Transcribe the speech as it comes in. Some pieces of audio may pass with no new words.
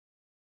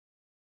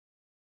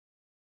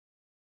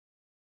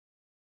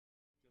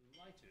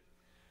delighted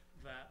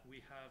that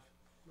we have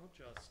not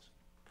just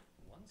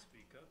one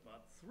speaker,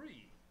 but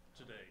three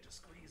today to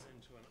squeeze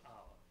into an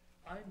hour.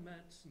 I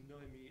met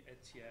Noémie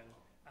Etienne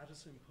at a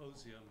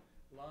symposium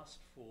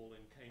last fall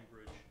in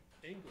Cambridge,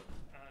 England,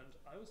 and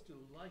I was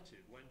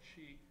delighted when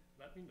she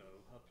let me know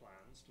her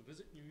plans to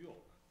visit New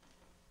York.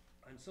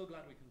 I'm so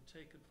glad we can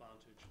take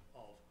advantage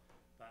of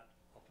that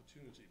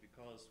opportunity,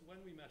 because when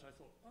we met I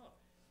thought, oh,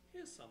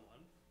 here's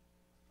someone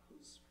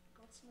who's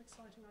got some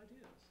exciting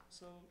ideas.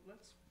 So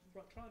let's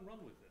try and run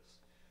with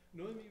this.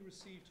 Noémie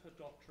received her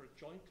doctorate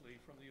jointly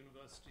from the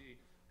University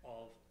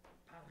of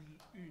Paris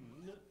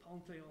 1,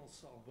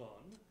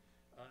 Panthéon-Sorbonne.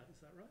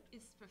 Is that right?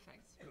 It's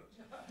perfect. Good.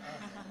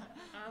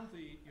 And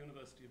the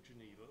University of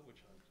Geneva,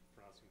 which I'm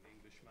pronouncing in the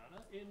English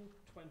manner, in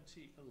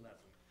 2011.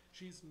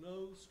 She's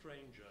no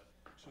stranger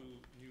to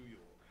New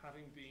York,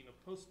 having been a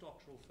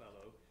postdoctoral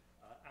fellow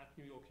at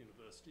New York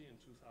University in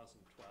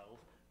 2012,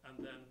 and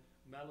then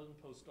Mellon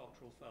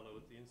postdoctoral fellow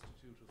at the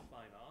Institute of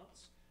Fine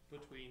Arts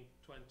between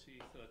 2013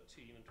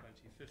 and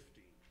 2015.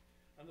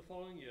 And the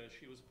following year,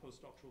 she was a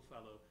postdoctoral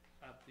fellow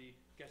at the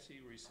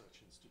Getty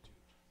Research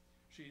Institute.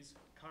 She's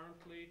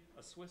currently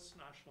a Swiss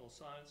National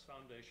Science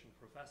Foundation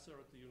professor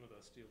at the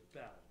University of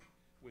Bern,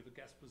 with a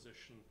guest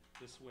position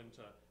this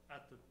winter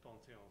at the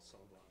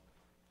Panthéon-Sorbonne.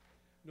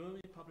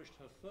 Noémie published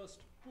her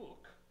first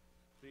book,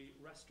 The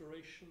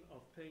Restoration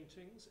of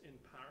Paintings in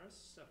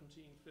Paris,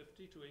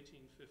 1750 to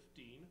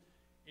 1815,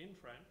 in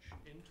French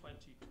in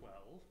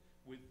 2012,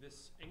 with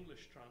this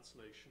English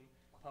translation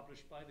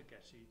published by the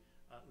Getty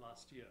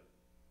last year.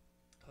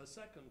 Her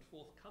second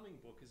forthcoming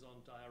book is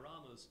on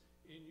dioramas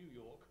in New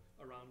York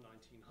around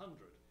 1900,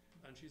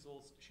 and she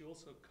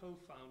also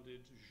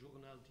co-founded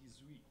Journal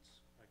 18.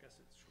 I guess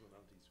it's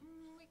Journal 18.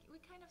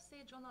 We kind of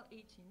say Journal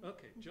 18.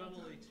 Okay,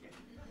 Journal 18.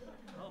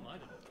 How am I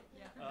to know?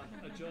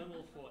 Yeah. A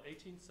journal for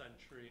 18th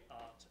century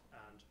art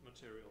and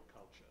material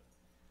culture.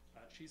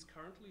 She's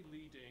currently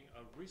leading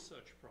a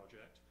research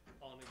project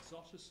on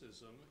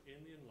exoticism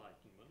in the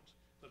Enlightenment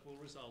that will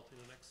result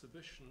in an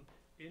exhibition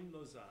in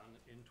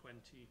Lausanne in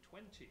 2020,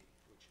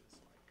 which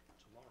is like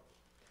tomorrow.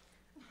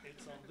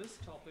 It's on this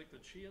topic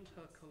that she and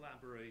her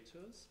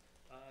collaborators,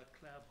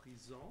 Claire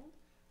Brison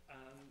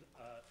and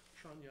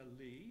Tranya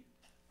Lee,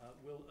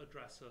 will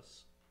address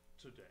us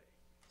today.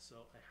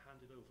 So I hand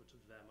it over to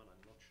them, and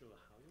I'm not sure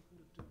how you're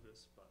going to do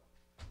this, but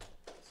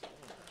it's all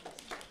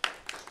right.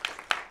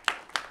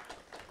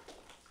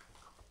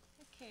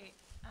 Okay,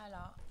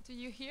 alors, do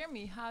you hear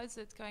me? How is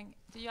it going?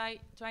 Do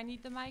I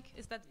need the mic?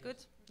 Is that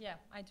good? Yeah,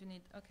 I do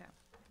need, okay.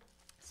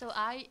 So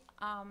I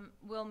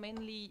will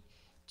mainly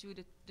do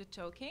the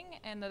talking,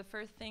 and the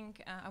first thing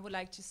I would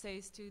like to say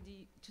is to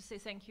say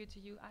thank you to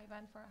you,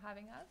 Ivan, for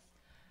having us.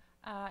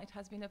 It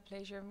has been a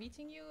pleasure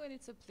meeting you, and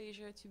it's a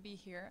pleasure to be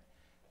here,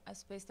 a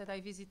space that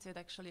I visited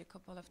actually a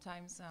couple of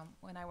times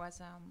when I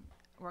was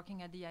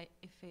working at the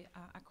IFA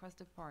across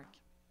the park.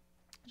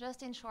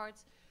 Just in short,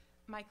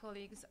 my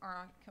colleagues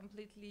are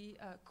completely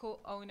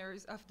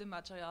co-owners of the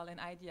material and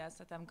ideas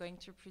that I'm going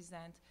to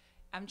present.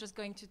 I'm just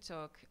going to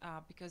talk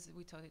because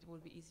we thought it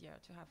would be easier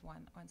to have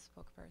one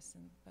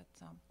spokesperson, but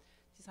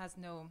this has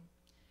no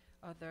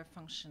other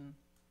function.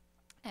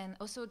 And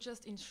also,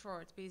 just in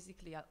short,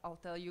 basically, I'll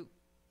tell you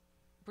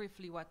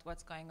briefly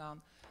what's going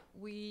on.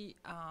 We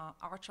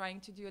are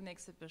trying to do an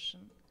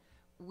exhibition.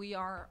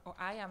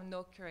 I am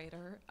no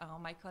curator.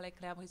 My colleague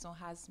Claire Brison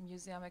has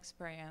museum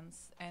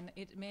experience, and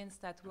it means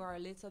that we are a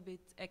little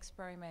bit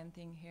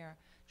experimenting here,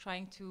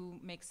 trying to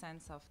make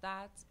sense of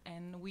that,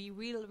 and we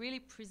will really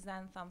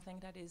present something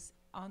that is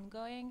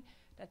ongoing,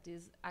 that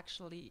is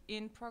actually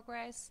in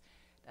progress,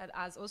 that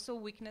has also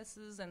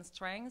weaknesses and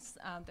strengths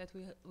that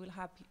we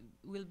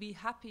will be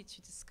happy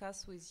to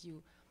discuss with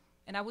you.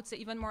 And I would say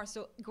even more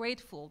so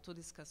grateful to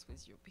discuss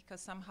with you,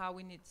 because somehow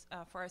we need,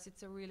 for us,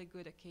 it's a really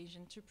good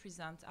occasion to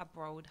present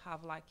abroad,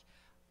 have like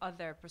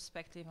other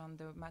perspective on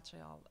the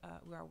material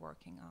we are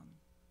working on.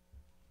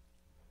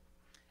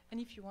 And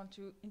if you want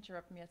to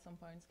interrupt me at some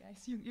points,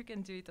 guys, you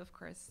can do it, of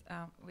course,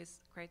 with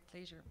great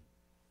pleasure.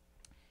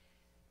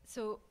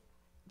 So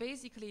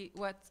basically,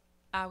 what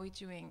are we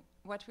doing?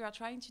 What we are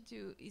trying to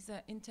do is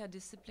an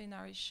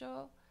interdisciplinary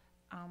show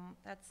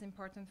that's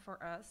important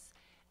for us,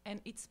 and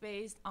it's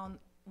based on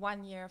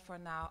 1 year for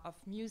now of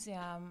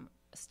museum,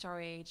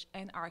 storage,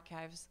 and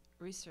archives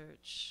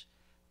research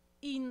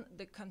in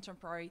the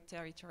contemporary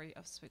territory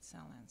of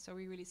Switzerland. So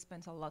we really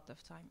spent a lot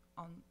of time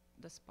on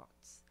the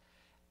spots.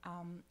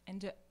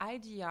 And the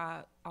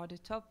idea or the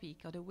topic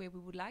or the way we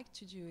would like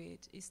to do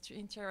it is to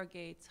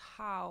interrogate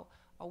how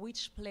or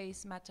which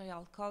place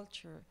material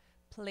culture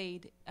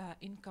played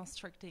in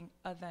constructing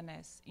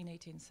otherness in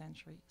 18th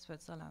century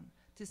Switzerland.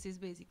 This is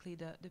basically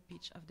the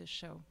pitch of the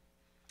show.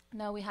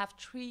 Now we have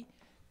three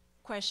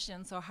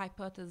questions or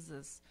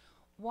hypotheses.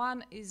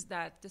 One is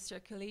that the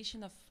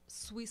circulation of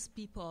Swiss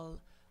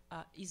people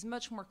is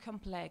much more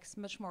complex,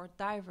 much more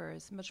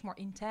diverse, much more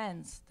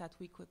intense than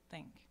we could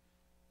think.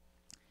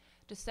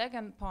 The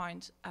second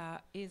point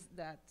is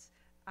that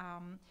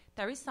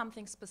there is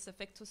something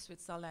specific to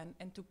Switzerland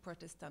and to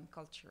Protestant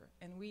culture.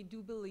 And we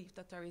do believe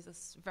that there is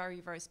a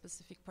very, very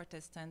specific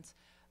Protestant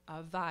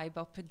vibe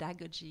or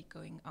pedagogy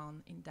going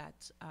on in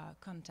that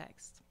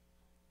context.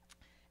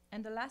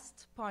 And the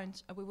last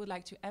point we would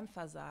like to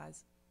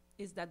emphasize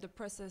is that the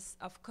process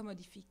of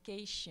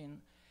commodification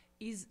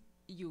is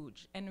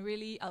huge. And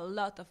really a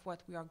lot of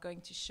what we are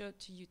going to show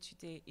to you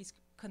today is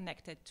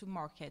connected to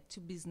market, to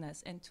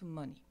business, and to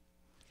money.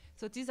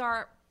 So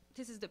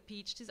this is the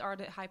pitch, these are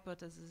the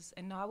hypotheses,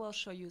 and now I will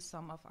show you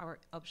some of our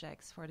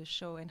objects for the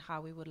show and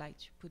how we would like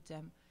to put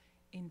them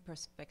in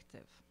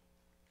perspective.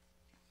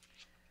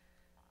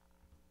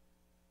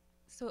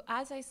 So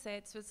as I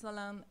said,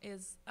 Switzerland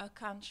is a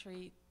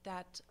country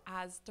that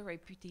has the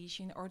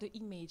reputation or the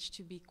image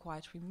to be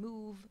quite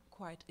removed,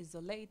 quite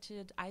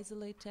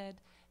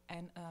isolated,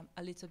 and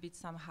a little bit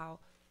somehow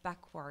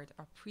backward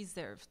or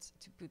preserved,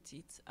 to put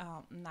it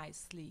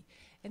nicely.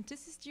 And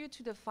this is due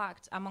to the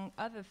fact, among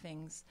other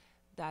things,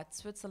 that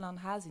Switzerland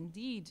has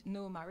indeed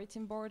no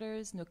maritime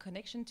borders, no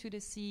connection to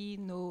the sea,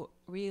 no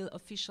real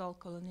official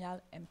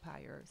colonial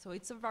empire. So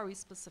it's a very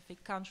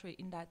specific country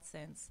in that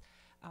sense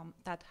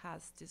that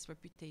has this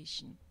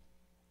reputation.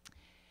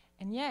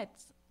 And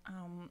yet,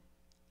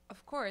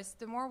 of course,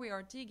 the more we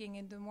are digging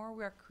and the more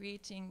we are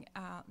creating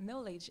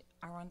knowledge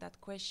around that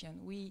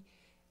question, we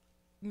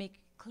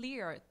make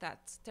clear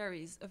that there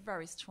is a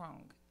very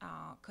strong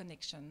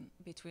connection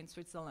between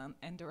Switzerland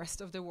and the rest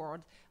of the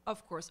world,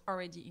 of course,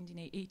 already in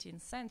the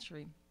 18th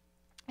century.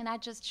 And I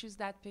just choose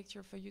that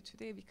picture for you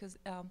today because,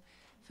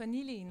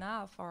 funnily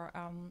enough,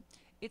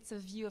 it's a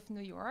view of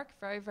New York,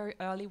 very, very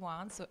early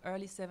one, so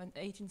early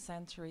 18th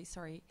century,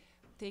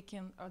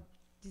 taken or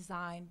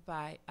designed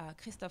by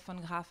Christoph von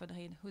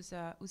Grafenried, who's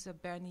a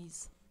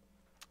Bernese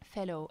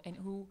fellow and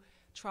who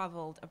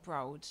traveled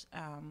abroad,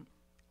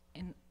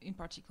 in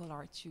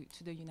particular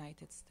to the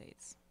United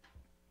States.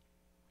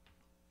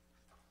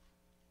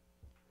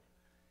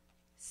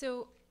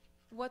 So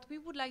what we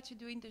would like to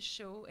do in the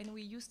show, and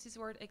we use this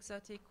word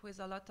exotic with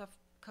a lot of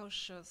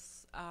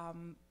cautious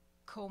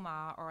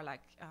comma or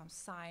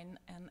sign,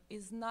 and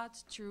is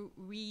not to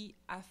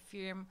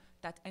reaffirm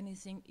that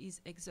anything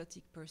is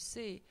exotic per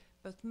se,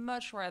 but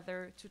much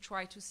rather to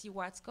try to see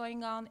what's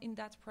going on in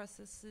that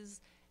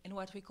processes and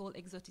what we call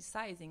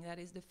exoticizing, that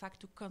is the fact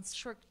to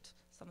construct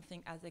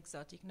something as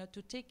exotic, not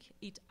to take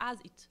it as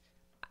it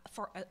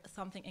for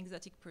something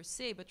exotic per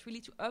se, but really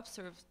to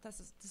observe,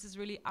 this is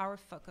really our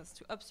focus,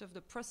 to observe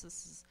the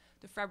processes,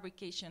 the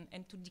fabrication,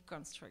 and to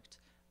deconstruct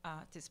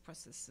these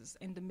processes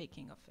and the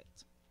making of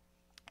it,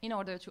 in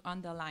order to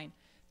underline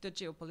the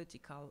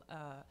geopolitical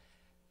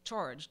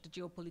charge, the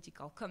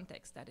geopolitical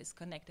context that is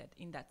connected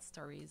in that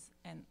stories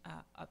and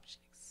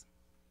objects.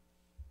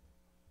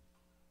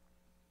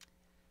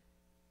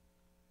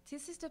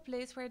 This is the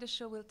place where the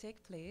show will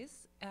take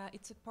place.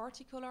 It's a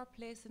particular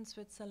place in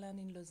Switzerland,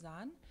 in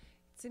Lausanne.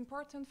 It's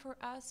important for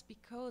us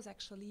because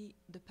actually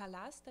the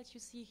palace that you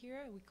see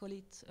here, we call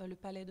it Le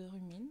Palais de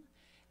Rumine,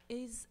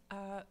 is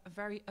a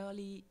very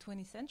early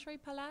 20th century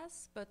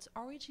palace, but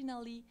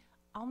originally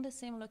on the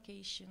same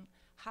location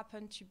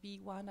happened to be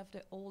one of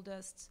the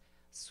oldest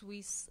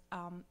Swiss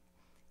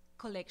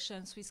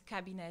Swiss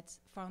cabinets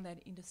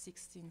founded in the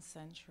 16th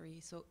century.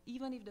 So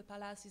even if the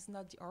palace is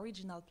not the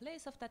original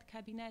place of that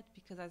cabinet,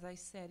 because as I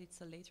said,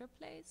 it's a later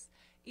place,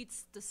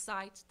 it's the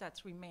site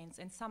that remains.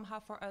 And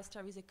somehow for us,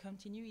 there is a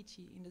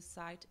continuity in the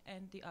site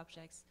and the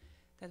objects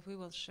that we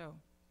will show.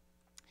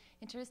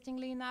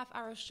 Interestingly enough,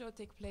 our show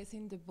takes place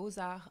in the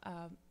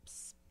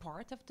Beaux-Arts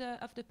part of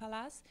the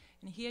palace.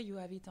 And here you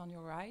have it on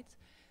your right.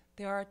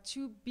 There are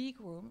two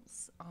big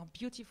rooms,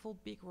 beautiful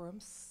big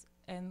rooms,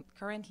 and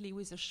currently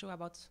with a show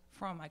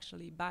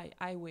by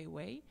Ai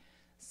Weiwei,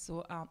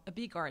 so a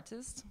big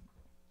artist.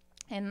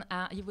 And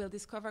you will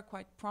discover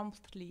quite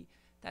promptly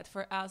that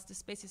for us the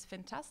space is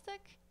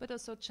fantastic, but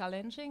also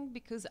challenging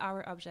because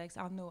our objects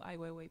are no Ai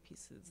Weiwei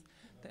pieces.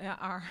 They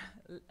are,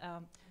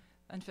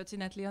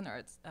 unfortunately on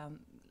Earth,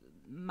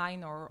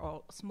 minor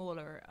or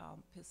smaller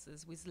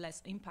pieces with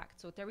less impact.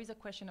 So there is a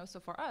question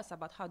also for us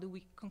about how do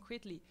we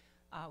concretely,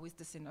 with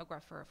the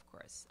scenographer, of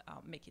course,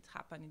 make it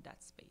happen in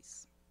that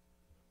space.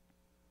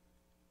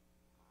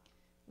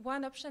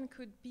 One option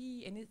could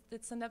be, and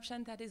it's an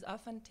option that is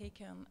often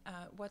taken,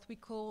 what we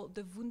call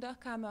the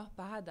Wunderkammer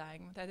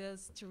paradigm, that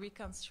is to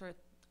reconstruct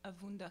a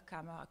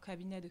Wunderkammer, a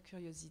cabinet de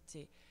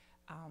curiosité.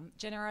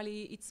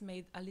 Generally, it's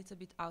made a little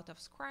bit out of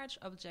scratch,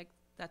 objects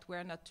that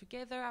were not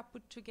together are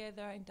put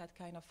together in that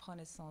kind of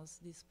Renaissance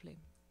display.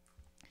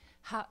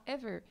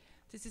 However,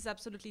 this is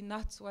absolutely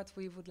not what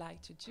we would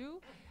like to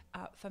do.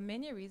 For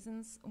many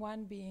reasons,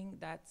 one being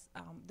that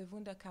the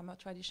Wunderkammer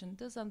tradition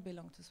doesn't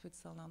belong to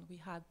Switzerland. We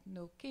had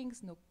no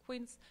kings, no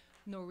queens,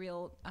 no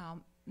real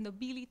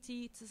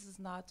nobility. This is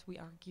not, we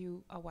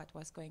argue, what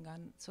was going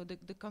on. So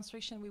the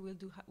construction we will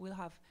do will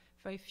have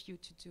very few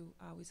to do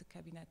with a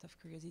cabinet of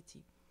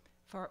curiosity.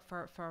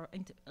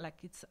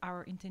 It's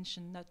our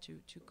intention not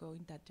to go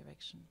in that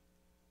direction.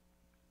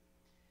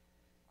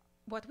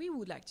 what we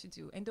would like to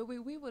do and the way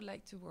we would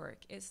like to work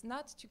is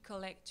not to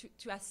collect,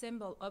 to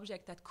assemble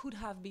objects that could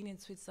have been in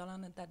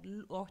Switzerland and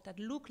that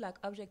look like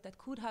objects that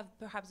could have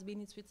perhaps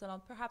been in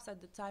Switzerland, perhaps at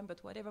the time,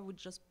 but whatever, would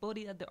just bought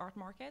it at the art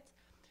market.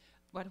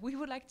 What we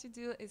would like to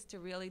do is to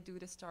really do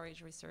the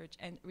storage research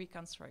and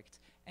reconstruct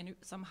and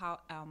somehow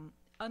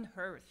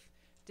unearth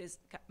this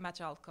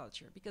material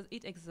culture, because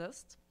it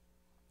exists,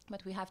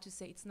 but we have to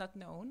say it's not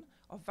known,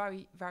 or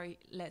very, very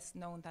less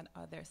known than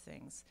other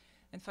things.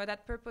 And for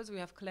that purpose, we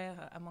have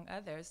Claire, among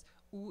others,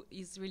 who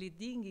is really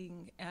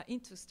digging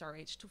into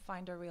storage to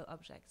find the real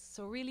objects.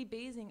 So really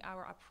basing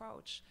our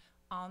approach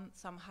on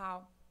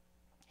somehow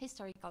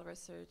historical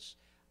research,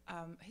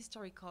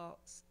 historical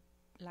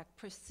like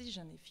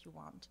precision, if you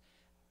want,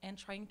 and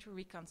trying to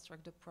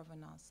reconstruct the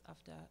provenance of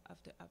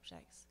the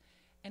objects.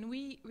 And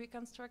we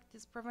reconstruct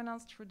this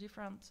provenance through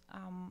different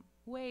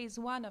ways.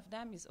 One of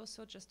them is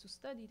also just to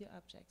study the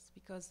objects,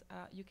 because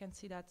you can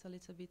see that a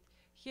little bit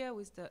here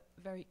with the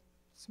very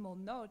small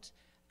note.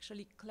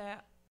 Actually,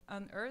 Claire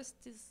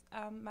unearthed this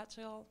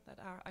material that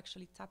are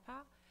actually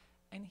tapa,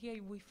 and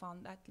here we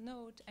found that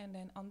note, and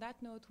then on that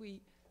note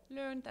we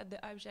learned that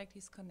the object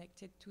is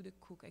connected to the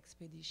Cook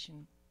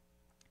expedition.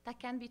 That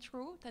can be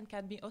true, that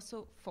can be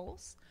also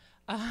false.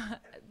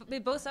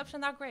 But both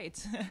options are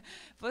great.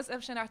 Both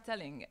options are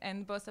telling,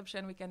 and both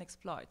options we can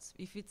exploit.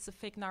 If it's a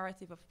fake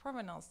narrative of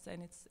provenance,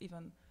 then it's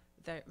even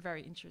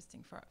very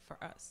interesting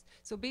for us.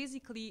 So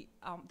basically,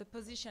 the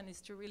position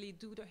is to really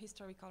do the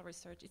historical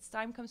research. It's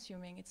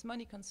time-consuming, it's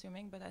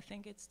money-consuming, but I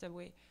think it's the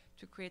way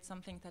to create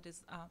something that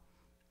is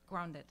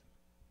grounded.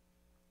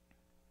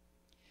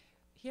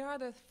 Here are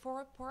the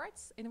 4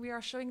 parts, and we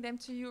are showing them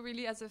to you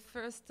really as a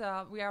first.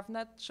 We have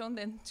not shown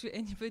them to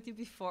anybody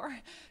before.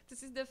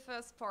 This is the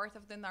first part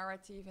of the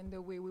narrative and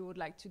the way we would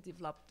like to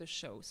develop the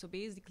show. So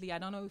basically, I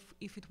don't know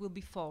if it will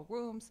be 4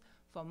 rooms,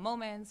 4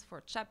 moments,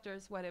 4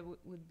 chapters, what it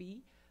would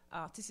be.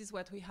 This is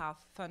what we have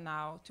for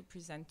now to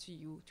present to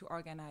you to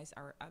organize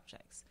our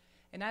objects.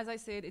 And as I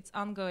said, it's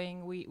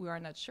ongoing. We are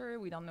not sure.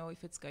 We don't know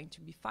if it's going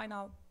to be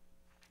final,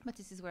 but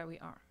this is where we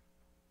are.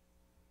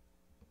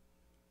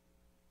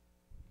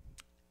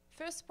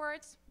 First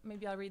part,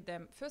 maybe I'll read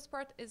them. First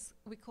part is,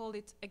 we call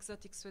it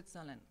Exotic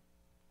Switzerland.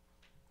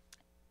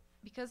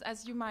 Because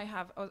as you might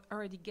have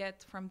already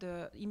get from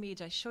the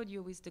image I showed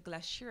you with the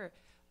glacier,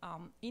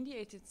 in the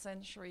 18th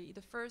century,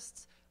 the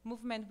first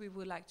movement we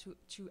would like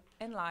to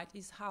enlighten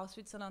is how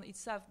Switzerland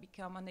itself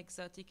became an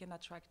exotic and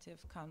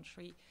attractive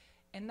country.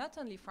 And not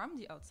only from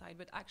the outside,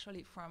 but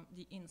actually from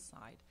the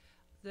inside.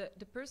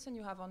 The person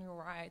you have on your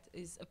right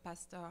is a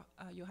pastor,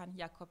 Johann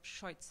Jakob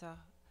Scheutzer.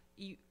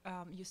 He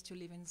used to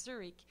live in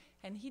Zurich,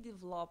 and he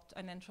developed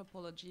an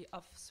anthropology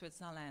of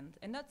Switzerland,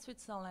 and not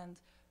Switzerland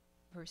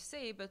per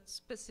se, but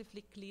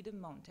specifically the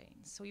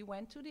mountains. So he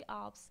went to the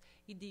Alps,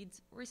 he did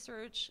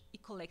research, he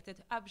collected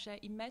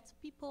objects, he met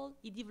people,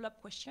 he developed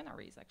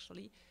questionnaires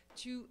actually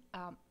to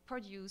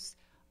produce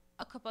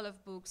a couple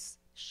of books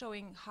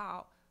showing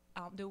how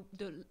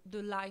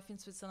the life in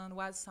Switzerland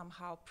was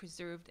somehow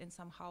preserved and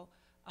somehow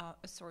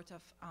a sort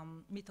of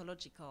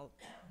mythological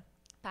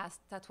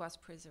past that was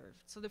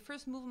preserved. So the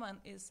first movement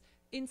is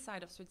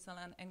inside of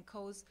Switzerland and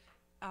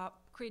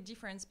create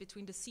difference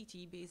between the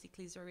city,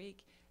 basically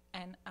Zurich,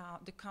 and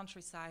the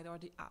countryside or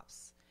the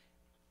Alps.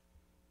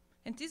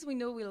 And this we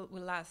know will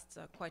last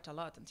quite a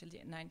lot until the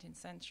 19th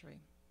century.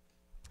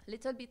 A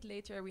little bit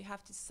later, we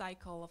have this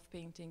cycle of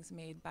paintings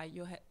made by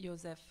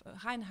Josef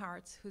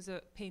Reinhardt, who's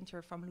a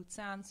painter from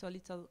Luzern, so a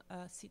little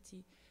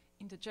city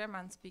in the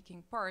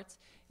German-speaking part,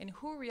 and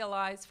who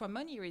realized, for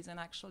many reasons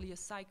actually, a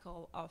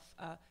cycle of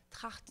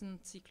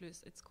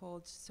Trachtenzyklus, it's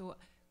called, so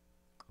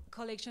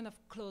collection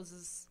of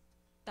clothes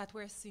that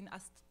were seen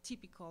as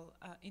typical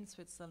in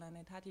Switzerland,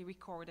 and had he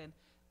recorded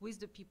with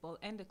the people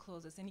and the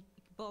clothes, and he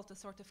built a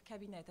sort of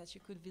cabinet that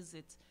you could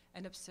visit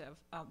and observe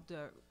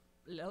the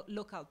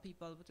local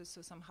people, but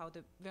also somehow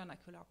the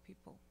vernacular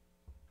people.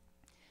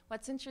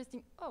 What's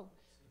interesting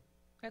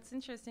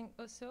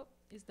also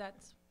is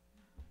that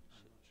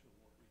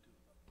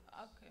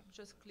okay,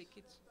 just click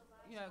it.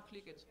 Yeah,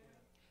 click it.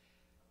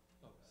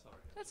 Oh,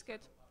 sorry. That's good.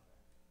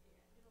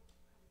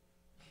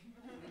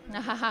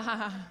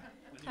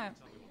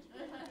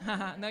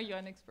 No, you're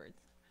an expert.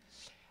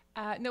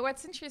 No,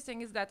 what's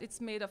interesting is that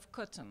it's made of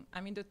cotton. I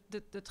mean,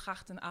 the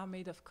Trachten are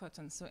made of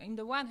cotton. So, in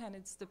the one hand,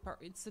 it's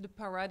the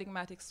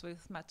paradigmatic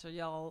Swiss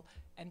material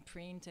and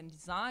print and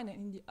design,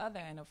 and in the other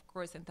hand, of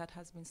course, and that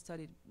has been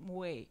studied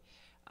way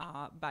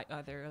by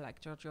other like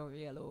Giorgio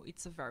Riello,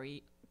 it's a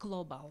very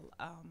global,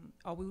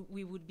 or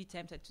we would be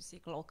tempted to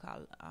say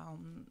local,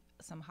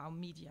 somehow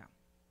media.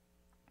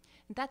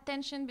 And that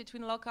tension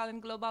between local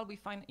and global we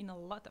find in a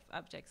lot of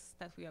objects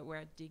that we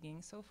were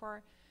digging so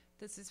far.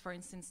 This is, for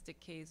instance, the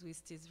case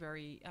with this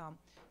very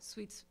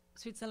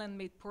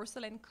Switzerland-made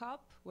porcelain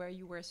cup, where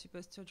you were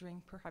supposed to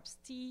drink perhaps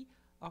tea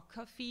or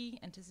coffee,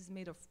 and this is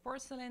made of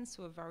porcelain,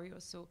 so a very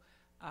also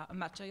a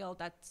material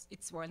that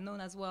it's well known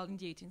as well in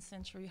the 18th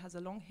century, has a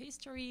long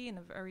history and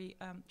a very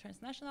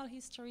transnational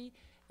history,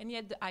 and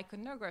yet the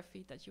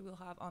iconography that you will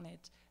have on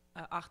it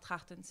are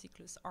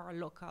Trachtenzyklus, are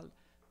local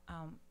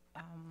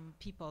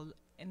people,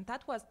 and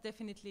that was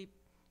definitely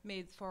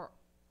made for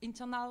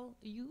internal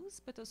use,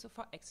 but also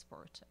for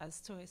export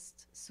as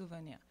tourist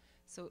souvenir.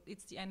 So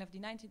it's the end of the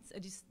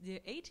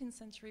 18th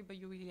century, but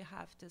you really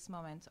have this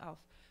moment of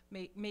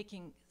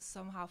making,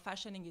 somehow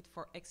fashioning it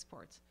for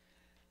export.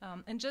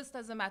 And just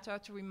as a matter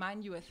to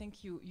remind you, I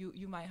think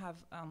you might have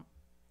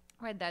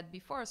read that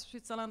before,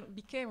 Switzerland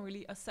became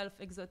really a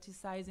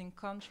self-exoticizing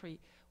country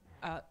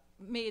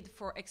made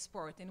for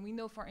export. And we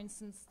know, for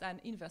instance, that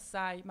in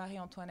Versailles, Marie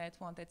Antoinette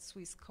wanted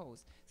Swiss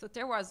clothes. So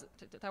there was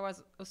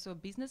also a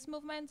business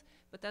movement,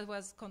 but that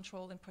was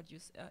controlled and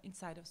produced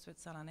inside of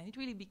Switzerland. And it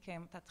really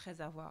became that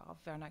reservoir of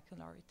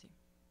vernacularity.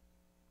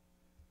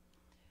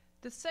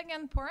 The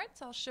second part,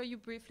 I'll show you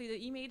briefly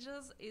the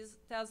images,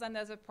 tells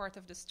another part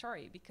of the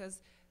story,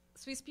 because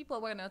Swiss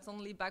people were not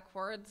only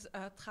backwards,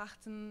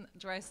 Trachten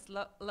dressed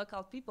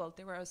local people,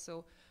 they were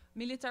also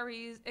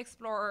militaries,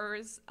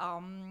 explorers,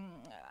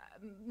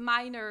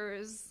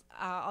 miners,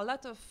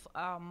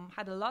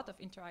 had a lot of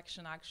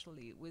interaction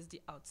actually with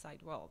the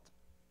outside world.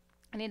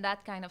 And in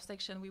that kind of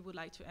section, we would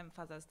like to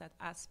emphasize that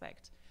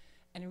aspect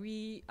and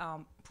really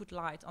put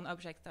light on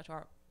objects that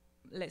are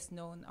less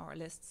known or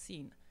less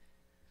seen.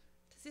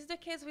 This is the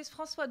case with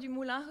François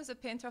Dumoulin, who's a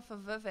painter for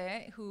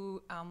Vevey,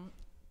 who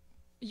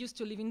used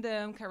to live in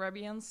the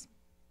Caribbean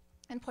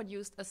and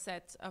produced a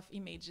set of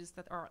images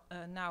that are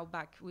now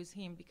back with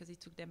him because he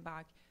took them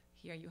back.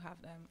 Here you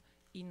have them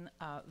in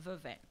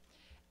Vevey.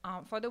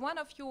 For the one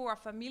of you who are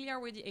familiar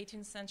with the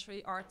 18th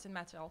century art and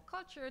material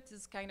culture,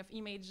 this kind of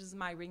images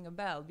might ring a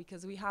bell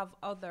because we have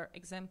other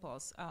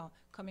examples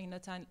coming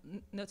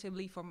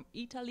notably from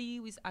Italy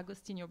with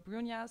Agostino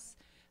Brunias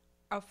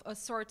of a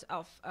sort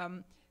of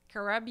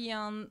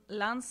Caribbean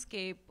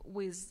landscape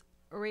with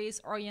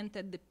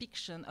race-oriented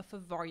depiction of a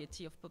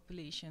variety of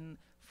population,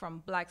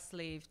 from black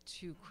slave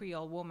to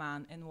Creole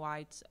woman and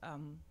white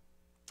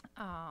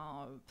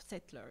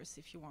settlers,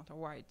 if you want, or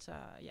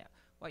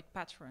white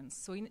patrons.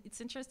 So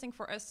it's interesting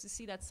for us to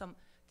see that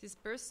this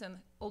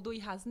person, although he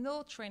has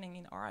no training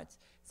in art,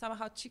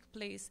 somehow took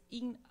place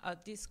in a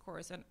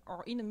discourse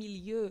or in a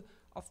milieu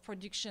of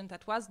production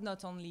that was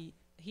not only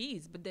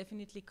his, but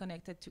definitely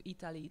connected to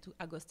Italy, to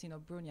Agostino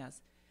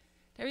Brunias.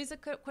 There is a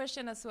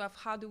question as to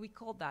how do we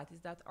call that?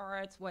 Is that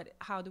art?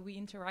 How do we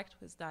interact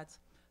with that?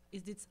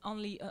 Is it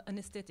only an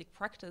aesthetic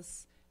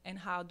practice? And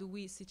how do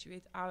we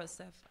situate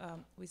ourselves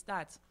with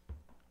that?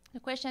 The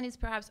question is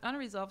perhaps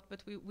unresolved,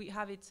 but we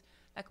have it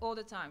like all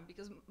the time,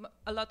 because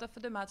a lot of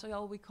the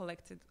material we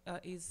collected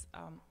is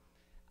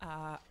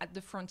at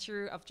the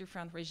frontier of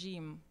different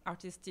regimes,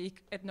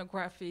 artistic,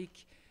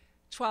 ethnographic,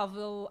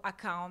 travel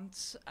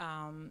accounts,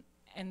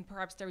 and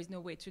perhaps there is no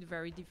way to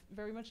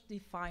very much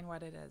define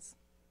what it is.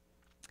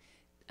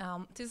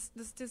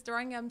 This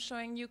drawing I'm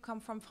showing you come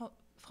from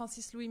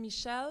Francis Louis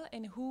Michel,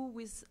 and who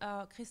with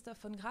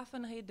Christoph von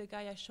Grafenried, the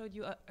guy I showed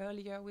you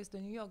earlier with the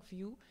New York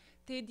view,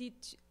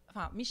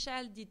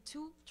 Michel did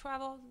 2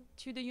 travels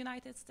to the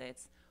United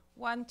States,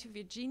 one to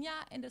Virginia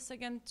and the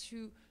second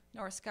to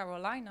North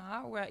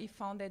Carolina, where he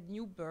founded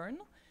New Bern,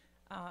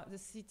 the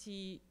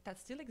city that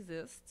still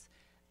exists.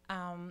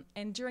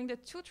 And during the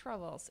 2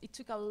 travels, he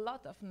took a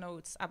lot of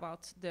notes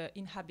about the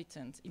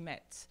inhabitants he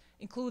met,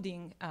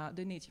 including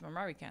the Native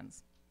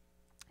Americans.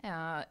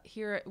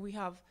 Here we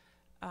have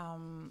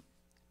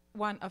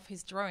one of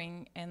his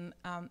drawing, and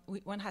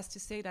one has to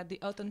say that the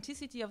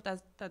authenticity of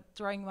that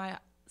drawing might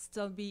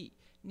still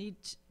need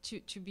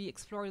to be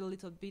explored a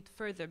little bit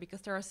further,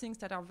 because there are things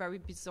that are very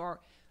bizarre.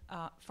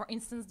 For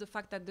instance, the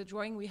fact that the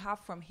drawing we have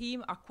from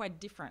him are quite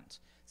different.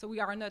 So we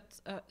are not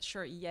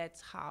sure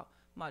yet how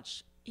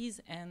much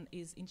is and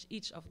is in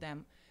each of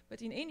them.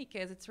 But in any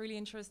case, it's really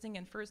interesting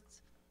and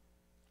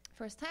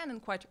first-hand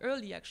and quite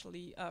early,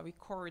 actually,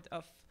 record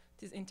of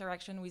this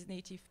interaction with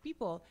native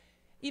people.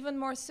 Even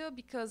more so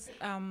because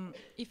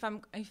if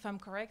I'm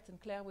correct, and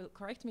Claire will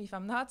correct me if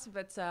I'm not,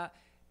 but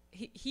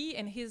he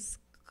and his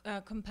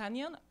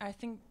companion, I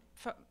think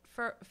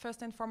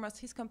first and foremost,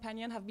 his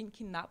companion have been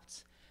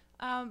kidnapped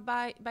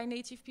by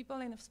native people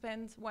and have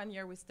spent 1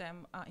 year with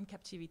them in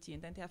captivity,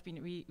 and then they have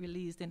been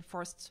released and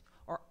forced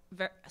or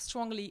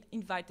strongly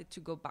invited to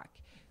go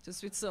back to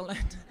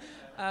Switzerland,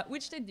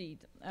 which they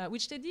did,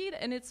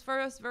 and it's for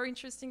us very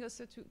interesting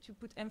also to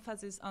put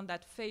emphasis on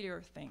that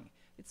failure thing.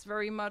 It's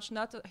very much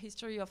not a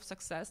history of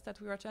success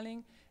that we are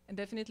telling, and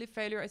definitely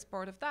failure is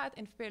part of that,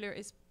 and failure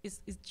is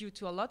due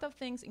to a lot of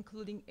things,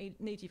 including a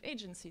native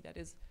agency that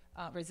is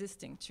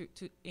resisting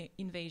to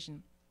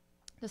invasion.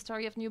 The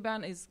story of New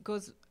Bern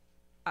goes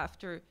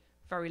after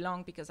very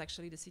long, because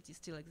actually the city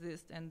still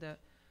exists, and the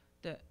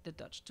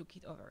Dutch took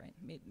it over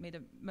and made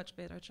a much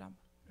better job.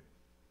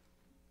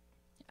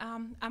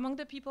 Among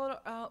the people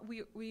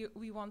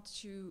we want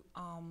to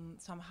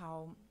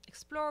somehow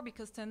explore,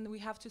 because then we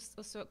have to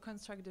also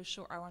construct the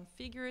show around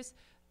figures,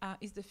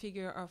 is the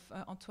figure of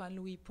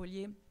Antoine-Louis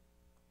Paulier,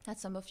 that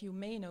some of you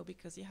may know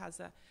because he has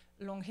a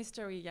long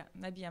history. Yeah,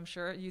 maybe I'm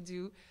sure you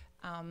do.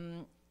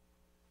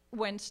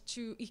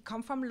 He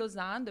come from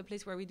Lausanne, the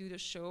place where we do the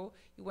show.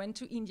 He went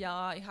to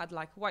India. He had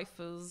like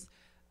waifus.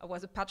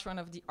 Was a patron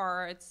of the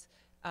arts.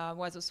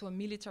 was also a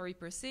military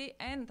per se,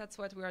 and that's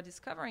what we are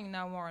discovering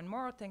now more and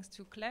more thanks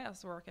to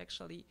Claire's work.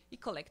 Actually, he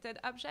collected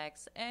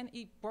objects and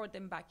he brought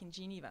them back in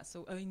Geneva,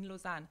 so in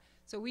Lausanne.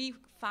 So we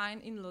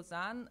find in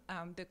Lausanne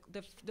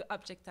the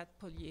object that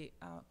Polier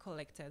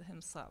collected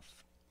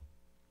himself.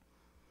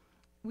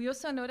 We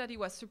also know that he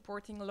was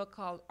supporting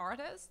local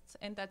artists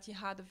and that he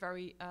had a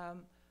very,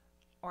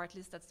 or at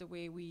least that's the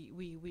way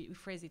we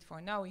phrase it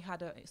for now, he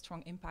had a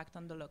strong impact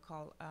on the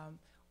local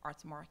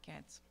art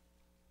market.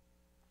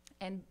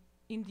 And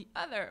in the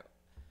other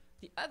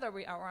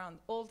way around,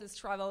 all this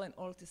travel and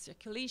all this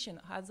circulation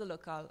has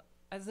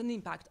an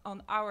impact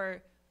on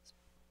our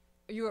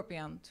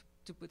European,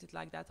 to put it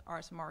like that,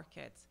 art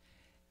market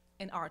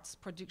and arts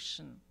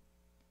production.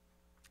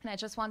 And I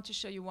just want to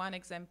show you one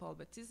example,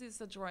 but this is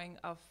a drawing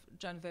of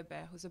John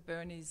Weber, who's a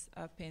Bernese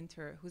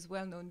painter, who's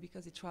well known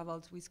because he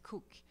traveled with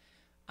Cook,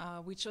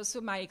 which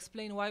also might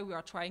explain why we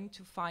are trying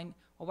to find,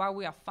 or why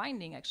we are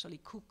finding actually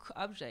Cook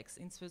objects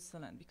in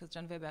Switzerland, because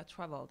John Weber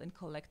traveled and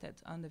collected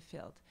on the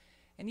field.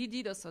 And he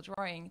did also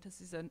drawing.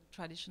 This is a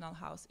traditional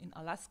house in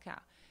Alaska.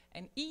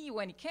 And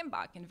when he came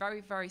back, and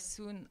very, very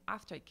soon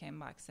after he came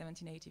back,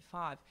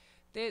 1785,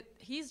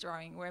 his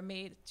drawings were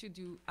made to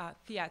do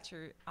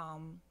theater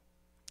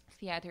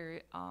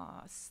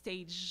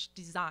stage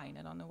design.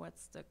 I don't know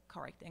what's the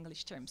correct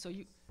English term. So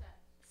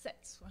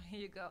sets. Well,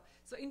 here you go.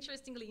 So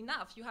interestingly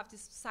enough, you have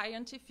this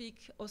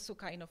scientific, also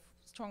kind of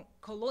strong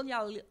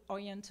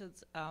colonial-oriented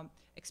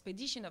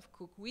expedition of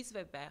Cook with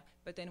Weber,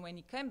 but then when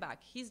he came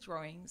back, his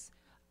drawings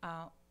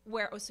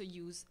were also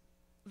used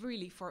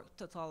really for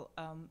total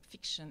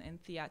fiction and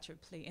theater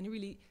play, and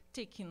really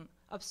taken,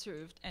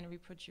 observed, and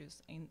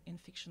reproduced in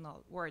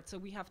fictional words. So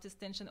we have this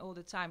tension all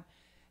the time.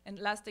 And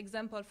last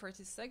example for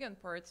this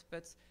second part,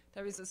 but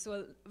there is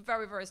also a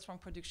very, very strong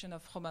production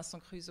of Robinson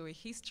Crusoe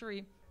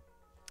history.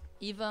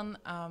 Even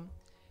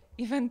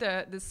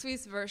the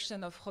Swiss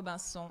version of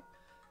Robinson,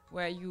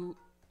 where you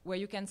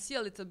can see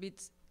a little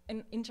bit,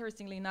 and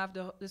interestingly enough,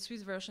 the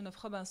Swiss version of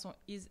Robinson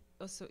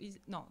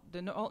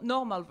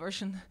normal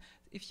version,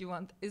 if you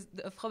want,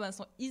 of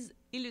Robinson is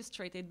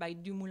illustrated by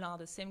Dumoulin,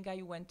 the same guy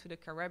who went to the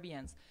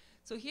Caribbean.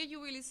 So here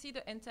you really see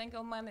the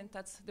entanglement, and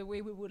that's the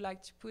way we would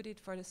like to put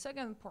it for the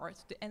second part,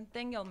 the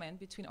entanglement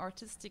between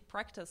artistic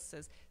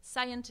practices,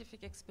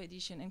 scientific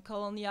expedition, and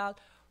colonial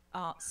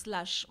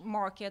slash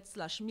market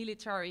slash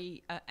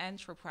military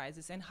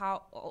enterprises, and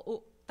how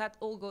that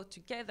all go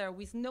together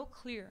with no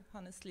clear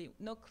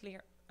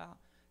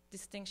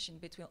distinction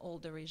between all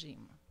the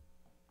regime.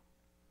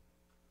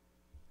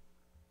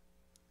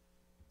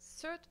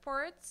 Third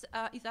part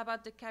is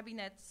about the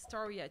cabinet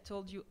story I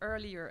told you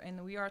earlier,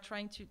 and we are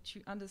trying to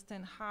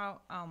understand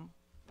how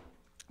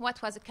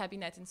what was a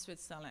cabinet in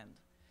Switzerland.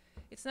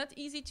 It's not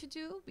easy to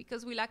do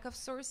because we lack of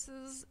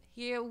sources.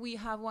 Here we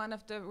have one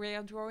of the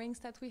rare drawings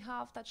that we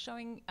have that's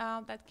showing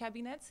that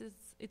cabinet.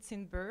 It's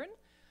in Bern.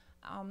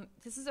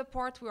 This is a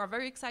part we are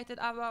very excited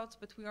about,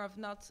 but we have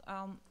not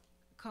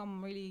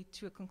come really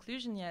to a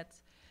conclusion yet.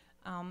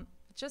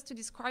 Just to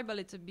describe a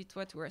little bit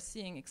what we're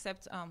seeing,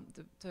 except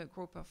the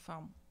group of,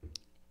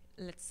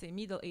 let's say,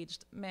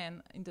 middle-aged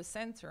men in the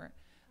center,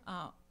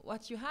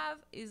 what you have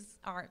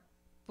are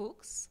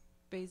books,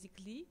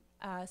 basically,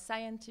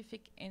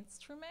 scientific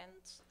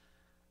instruments,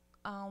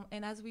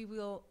 and as we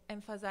will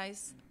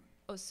emphasize,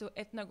 also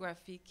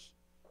ethnographic,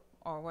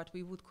 or what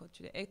we would call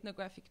today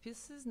ethnographic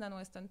pieces,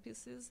 non-Western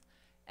pieces,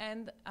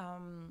 and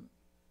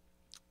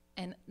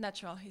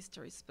natural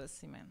history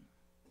specimen.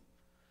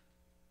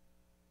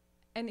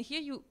 And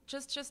here you,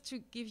 just to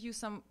give you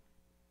some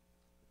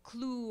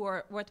clue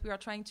or what we are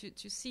trying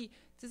to see,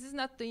 this is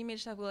not the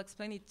image that will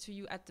explain it to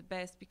you at the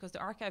best, because the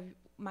archive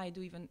might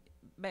do even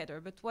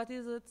better. But what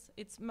is it?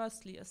 It's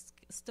mostly a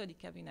study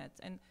cabinet.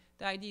 And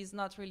the idea is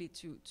not really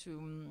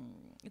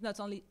it's not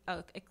only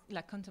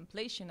like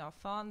contemplation or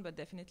fun, but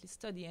definitely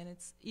study. And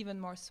it's even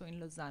more so in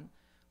Lausanne,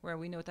 where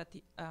we know that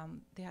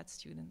they had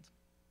students.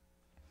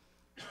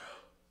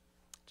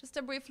 Just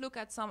a brief look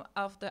at some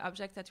of the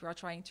objects that we are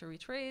trying to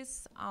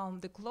retrace.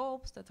 The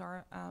globes that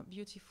are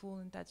beautiful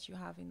and that you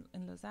have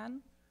in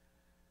Lausanne.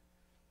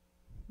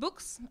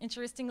 Books,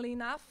 interestingly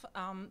enough.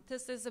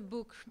 This is a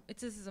book,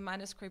 this is a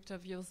manuscript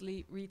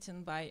obviously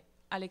written by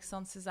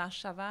Alexandre César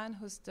Chavannes,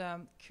 who's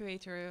the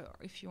curator,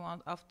 if you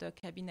want, of the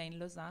cabinet in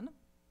Lausanne.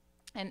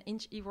 And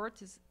he wrote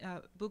this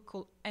book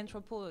called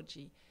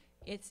Anthropology.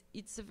 It's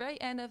the very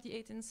end of the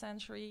 18th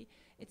century.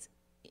 It's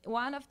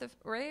one of the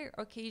rare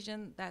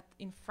occasions that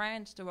in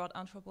French the word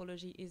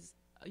anthropology is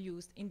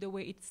used in the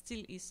way it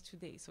still is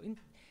today. So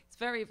it's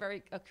very,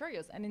 very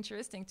curious and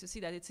interesting to see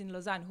that it's in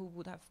Lausanne. Who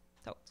would have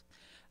thought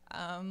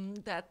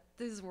that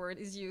this word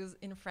is used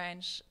in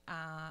French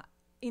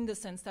in the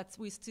sense that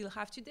we still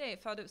have today.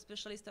 For the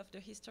specialist of the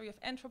history of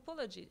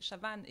anthropology,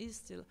 Chavannes is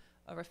still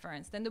a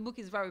reference. Then the book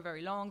is very,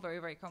 very long, very,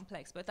 very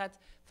complex. But that,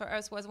 for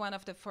us, was one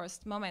of the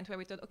first moments where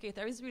we thought, okay,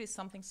 there is really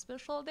something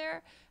special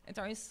there, and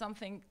there is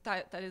something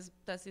that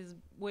is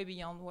way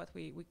beyond what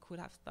we could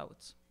have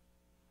thought.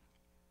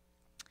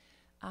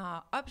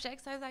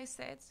 Objects, as I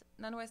said,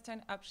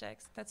 non-Western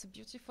objects. That's a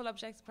beautiful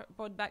object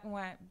brought back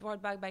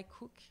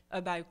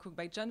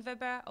by John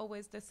Weber,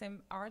 always the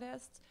same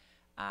artist.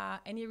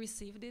 And he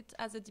received it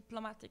as a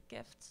diplomatic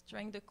gift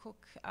during the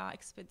Cook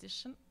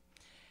expedition.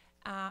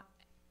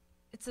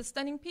 It's a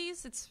stunning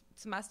piece. It's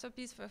a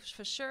masterpiece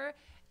for sure.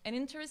 And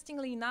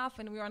interestingly enough,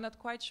 and we are not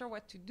quite sure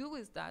what to do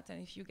with that,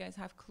 and if you guys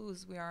have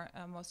clues, we are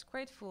most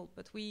grateful,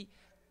 but we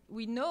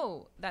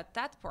know that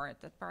part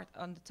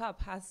on the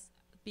top has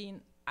been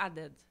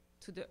added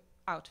to the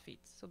outfit.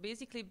 So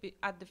basically,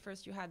 at the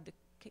first you had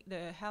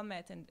the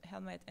helmet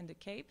and the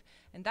cape,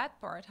 and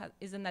that part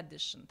is an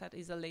addition. That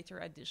is a later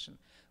addition.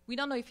 We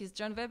don't know if it's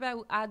John Weber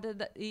who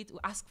added it, who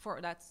asked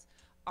for that,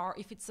 or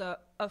if it's a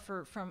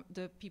offer from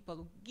the people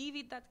who give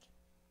it that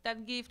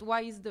gift.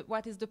 What is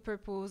the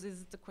purpose?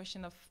 Is it the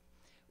question of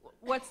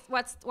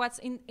what's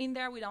in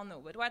there? We don't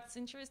know. But what's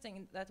interesting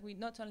is that we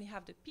not only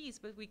have the piece,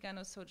 but we can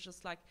also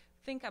just like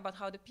think about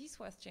how the piece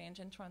was changed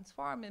and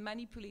transformed and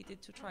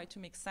manipulated to try to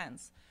make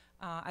sense.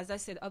 As I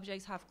said,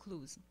 objects have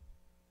clues.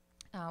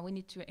 We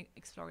need to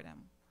explore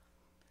them.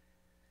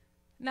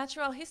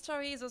 Natural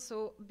history is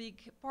also a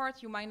big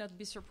part. You might not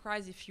be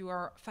surprised if you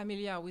are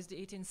familiar with the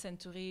 18th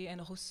century and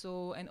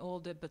Rousseau and all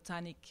the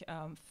botanic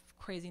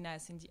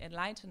craziness in the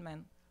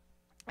Enlightenment.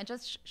 I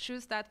just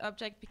choose that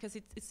object because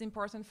it's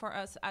important for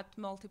us at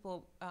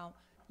multiple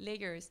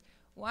layers.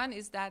 One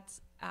is that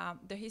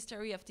the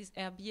history of this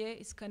herbier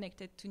is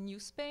connected to New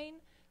Spain,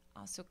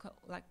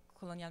 like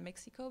colonial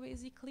Mexico,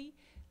 basically.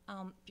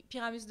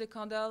 Pyramus de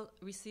Candolle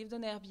received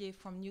an herbier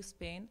from New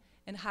Spain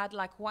and had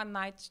like one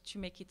night to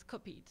make it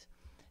copied.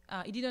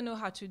 He didn't know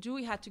how to do.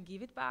 He had to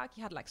give it back.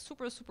 He had like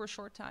super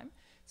short time.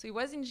 So he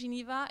was in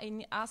Geneva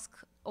and he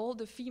asked all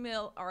the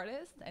female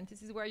artists, and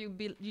this is where you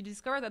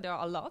discover that there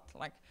are a lot,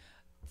 like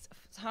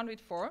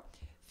 104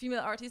 female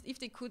artists, if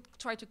they could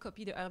try to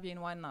copy the herbier in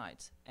one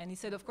night. And he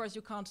said, of course,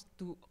 you can't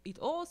do it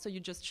all, so you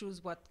just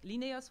choose what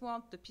Linnaeus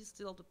wants, the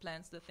pistil, the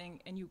plants, the thing,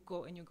 and you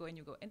go.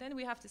 And then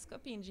we have this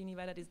copy in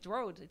Geneva that is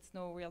drawn. It's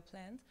no real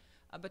plant,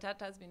 but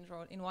that has been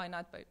drawn in why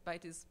not by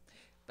this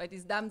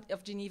dame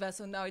of Geneva,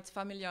 so now it's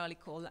familiarly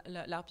called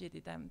l'Herbier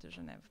des Dames de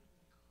Genève.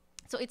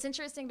 So it's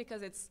interesting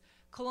because it's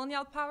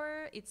colonial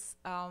power, it's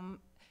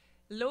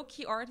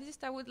low-key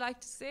artist, I would like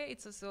to say.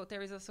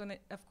 There is also,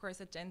 of course,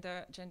 a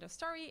gender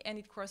story, and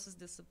it crosses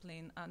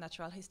discipline,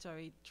 natural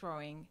history,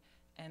 drawing,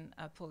 and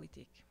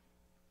politics.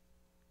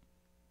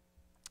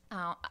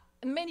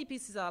 Many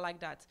pieces are like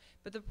that,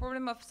 but the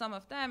problem of some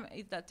of them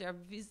is that their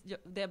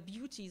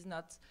beauty is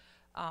not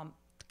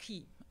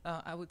key,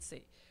 I would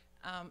say.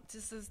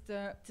 This is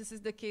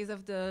the case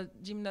of the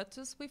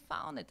gymnotus we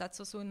found.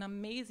 That's also an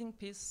amazing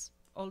piece,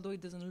 although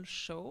it doesn't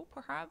show,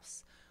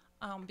 perhaps,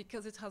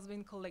 because it has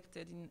been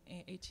collected in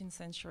 18th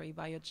century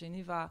by a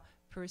Geneva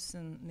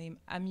person named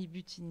Ami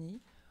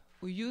Butini,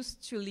 who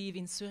used to live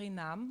in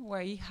Suriname, where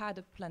he had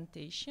a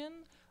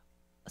plantation,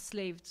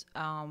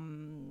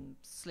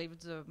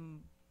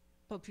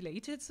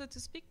 populated, so to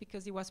speak,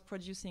 because he was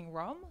producing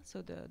rum,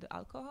 so the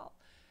alcohol.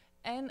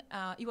 And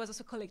he was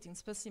also collecting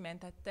specimens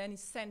that then he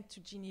sent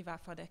to Geneva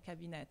for their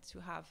cabinet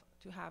to have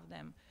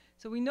them.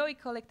 So we know he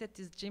collected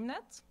this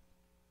gymnot,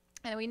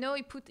 and we know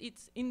he put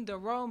it in the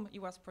rum he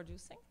was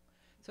producing.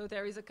 So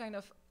there is a kind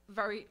of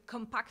very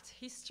compact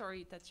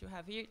history that you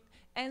have here,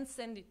 and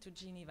send it to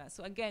Geneva.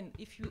 So again,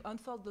 if you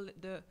unfold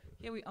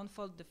here we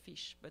unfold the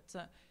fish, but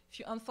if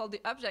you unfold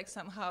the object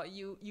somehow,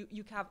 you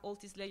have all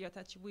these layers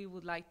that we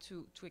would like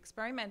to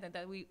experiment and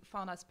that we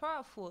found as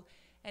powerful,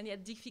 and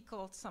yet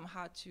difficult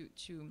somehow to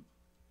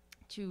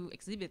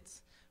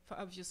exhibit for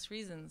obvious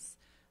reasons.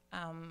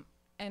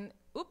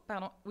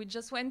 We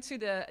just went to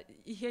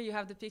here you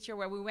have the picture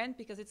where we went,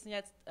 because it's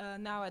yet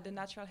now at the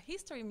Natural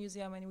History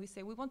Museum, and we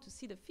say, we want to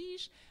see the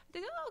fish. They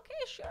said, oh,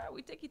 okay, sure,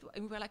 we take it.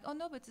 And we were like, oh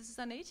no, but this is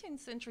an 18th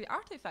century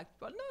artifact.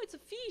 Well, no, it's a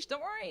fish,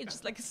 don't worry, it's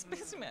just like a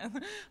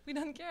specimen. We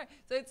don't care.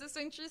 So it's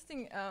also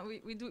interesting,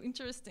 we do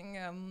interesting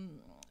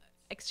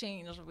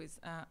exchange with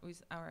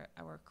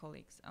our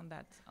colleagues on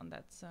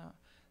that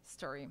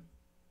story.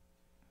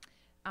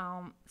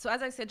 So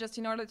as I said, just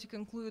in order to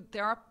conclude,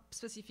 there are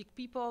specific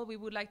people we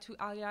would like to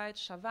highlight: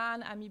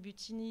 Chavannes, Ami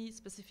Butini,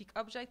 specific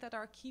objects that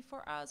are key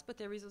for us, but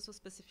there is also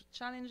specific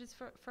challenges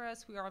for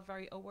us. We are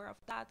very aware of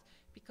that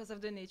because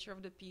of the nature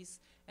of the piece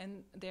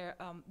and their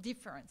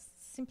difference.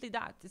 Simply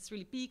that. It's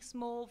really big,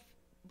 small,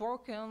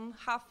 broken,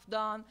 half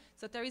done.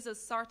 So there is a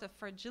sort of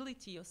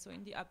fragility also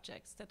in the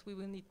objects that we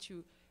will need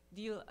to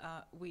deal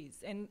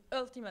with. And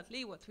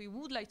ultimately, what we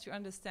would like to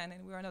understand,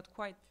 and we are not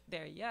quite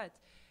there yet,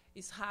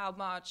 is how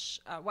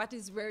much, what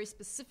is very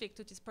specific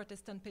to this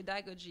Protestant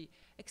pedagogy,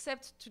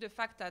 except to the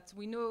fact that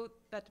we know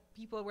that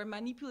people were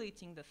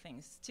manipulating the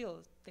things.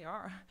 Still, they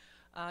are.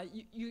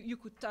 You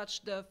could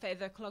touch the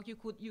feather clock, you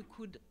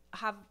could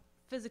have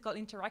physical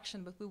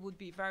interaction, but we would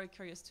be very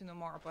curious to know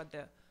more about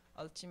the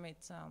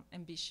ultimate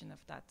ambition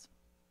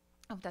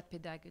of that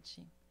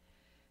pedagogy.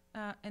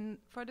 And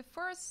for the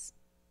first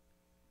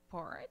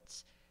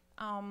part,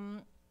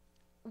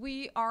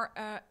 we are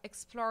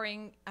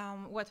exploring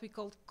what we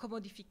call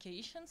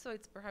commodification. So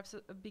it's perhaps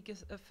a big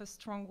of a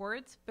strong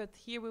word, but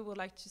here we would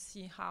like to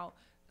see how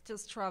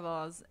those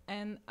travels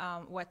and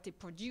what they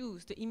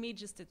produce, the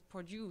images that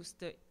produce,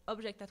 the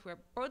objects that were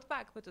brought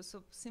back, but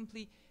also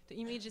simply the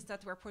images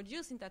that were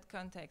produced in that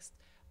context.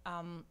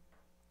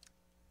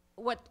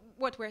 What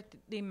were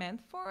they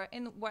meant for,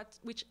 and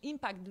which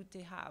impact do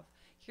they have?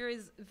 Here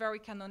is very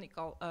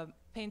canonical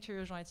painter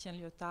Noémie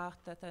Etienne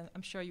that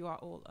I'm sure you are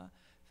all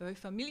very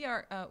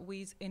familiar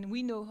with, and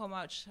we know how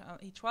much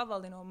he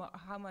traveled and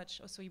how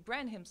much also he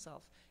branded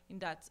himself in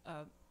that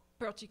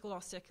particular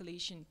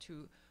circulation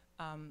to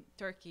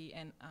Turkey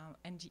and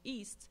the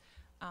East.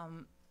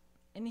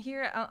 And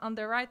here on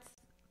the right,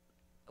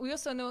 we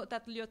also know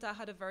that Lyotard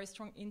had a very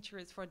strong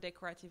interest for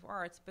decorative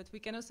art, but we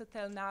can also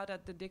tell now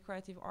that the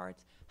decorative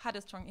art had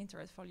a strong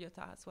interest for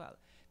Lyotard as well,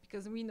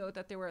 because we know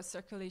that there were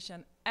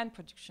circulation and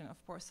production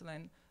of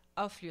porcelain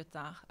of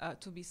Lyotard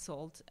to be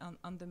sold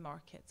on the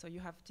market. So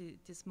you have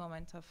this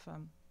moment of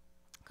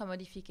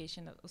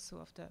commodification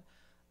also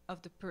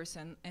of the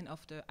person and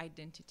of the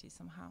identity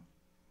somehow.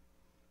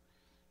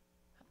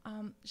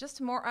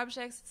 Just more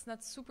objects, it's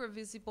not super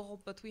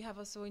visible, but we have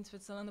also in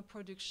Switzerland a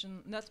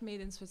production, not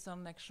made in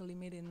Switzerland, actually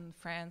made in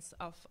France,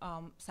 of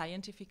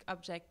scientific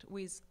object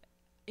with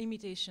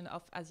imitation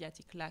of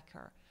Asiatic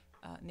lacquer,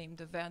 named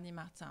the Vernis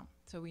Martin.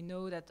 So we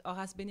know that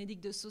Horace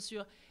Bénédicte de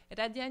Saussure, and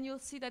at the end you'll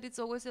see that it's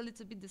always a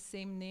little bit the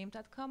same name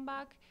that come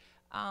back.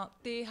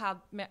 They had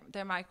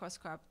their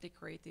microscope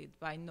decorated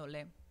by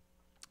Nollet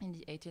in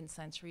the 18th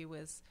century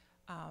with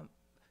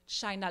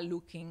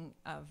China-looking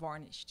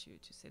varnish, to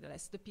say the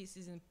least. The piece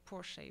is in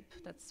poor shape.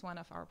 That's one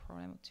of our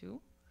problems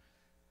too.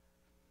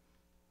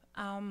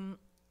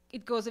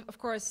 It goes, of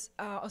course,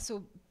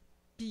 also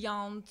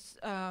beyond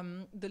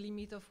the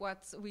limit of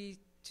what we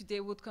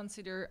today would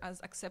consider as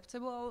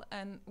acceptable,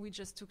 and we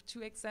just took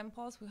two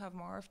examples. We have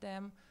more of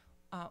them.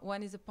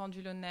 One is a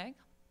pendule nègre,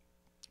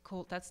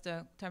 that's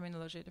the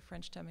terminology, the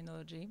French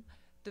terminology.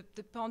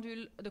 The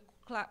pendule,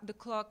 the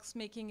clocks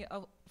making,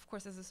 of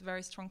course, has this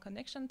very strong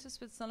connection to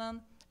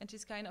Switzerland, and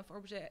this kind of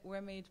object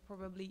were made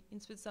probably in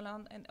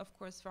Switzerland, and of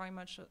course very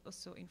much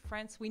also in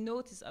France. We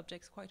know these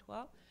objects quite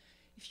well.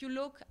 If you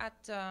look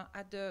at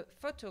the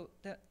photo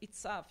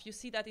itself, you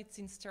see that it's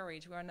in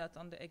storage. We are not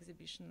on the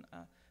exhibition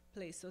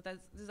place, so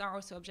these are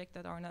also objects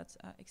that are not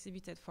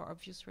exhibited for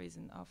obvious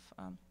reason of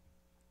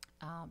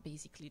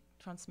basically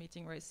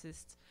transmitting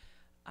racist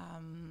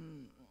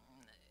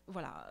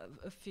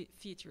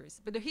features.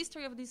 But the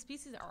history of these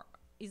pieces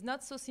is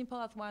not so simple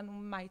as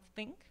one might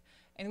think,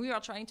 and we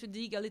are trying to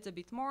dig a little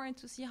bit more and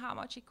to see how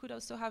much it could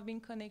also have been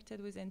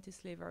connected with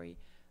anti-slavery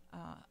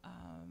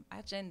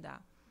agenda.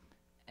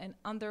 And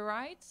on the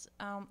right,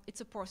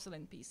 it's a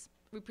porcelain piece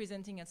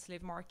representing a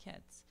slave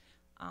market.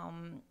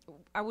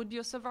 I would be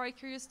also very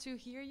curious to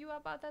hear you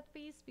about that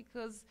piece,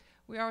 because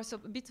we are also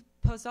a bit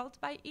puzzled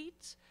by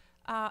it.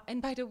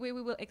 And by the way,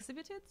 we will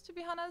exhibit it, to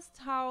be honest.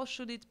 How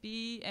should it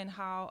be, and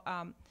how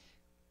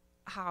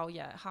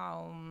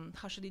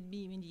should it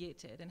be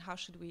mediated, and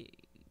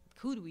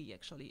could we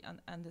actually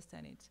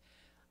understand it?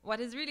 What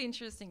is really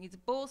interesting is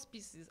both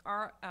pieces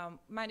are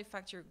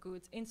manufactured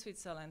goods in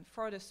Switzerland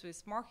for the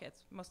Swiss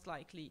market, most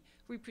likely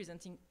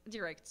representing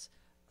direct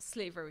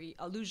slavery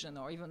allusion,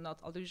 or even not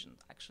allusion,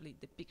 actually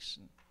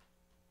depiction.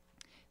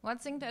 One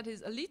thing that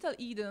is a little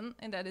hidden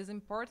and that is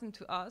important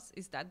to us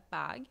is that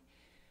bag.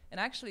 And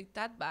actually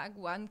that bag,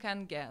 one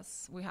can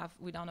guess, we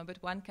don't know, but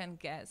one can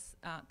guess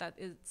that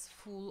it's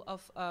full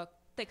of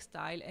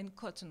textile and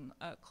cotton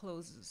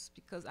clothes,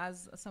 because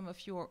as some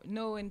of you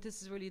know, and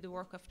this is really the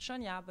work of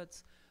Chonia,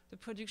 but the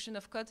production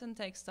of cotton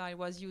textile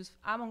was used,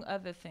 among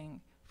other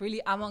things,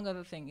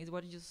 it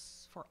was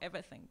used for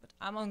everything, but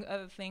among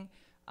other things,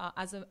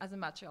 as a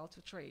material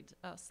to trade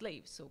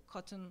slaves. So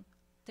cotton,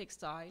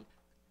 textile,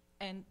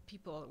 and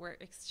people were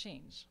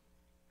exchanged.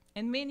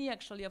 And many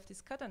actually of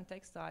this cotton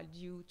textile,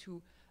 due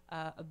to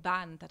a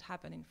ban that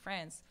happened in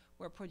France,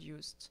 were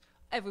produced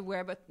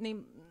everywhere, but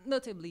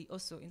notably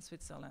also in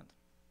Switzerland.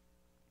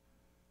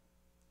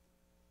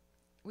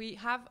 We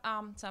have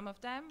some of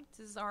them.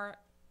 These are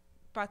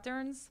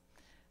patterns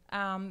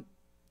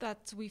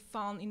that we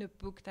found in a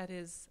book that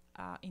is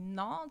in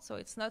Nantes, so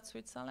it's not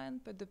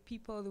Switzerland, but the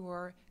people who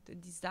are the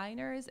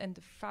designers and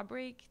the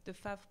fabric, the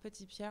Favre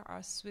Petit Pierre,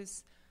 are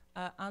Swiss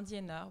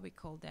Indieneurs, we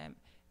call them.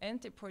 And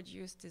they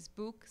produced this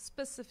book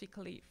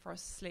specifically for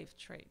slave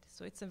trade.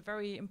 So it's a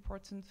very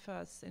important for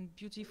us, and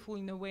beautiful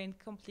in a way, and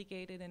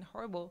complicated and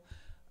horrible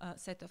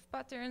set of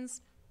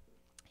patterns.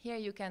 Here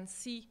you can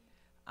see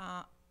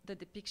the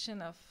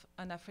depiction of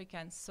an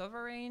African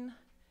sovereign.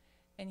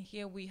 And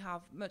here we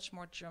have much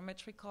more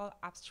geometrical,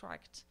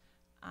 abstract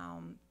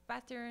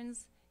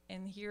patterns.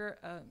 And here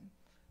a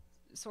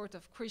sort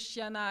of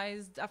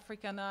Christianized,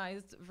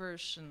 Africanized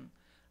version.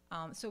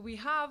 So we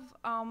have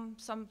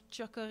some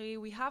Turquerie,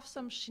 we have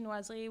some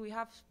Chinoiserie, we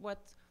have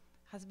what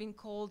has been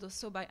called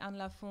also by Anne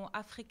Lafont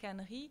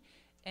Africanerie.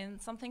 And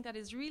something that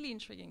is really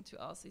intriguing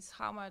to us is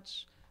how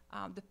much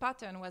the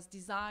pattern was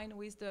designed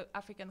with the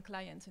African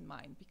client in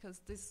mind, because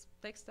this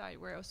textile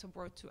were also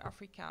brought to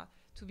Africa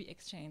to be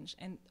exchanged,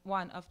 and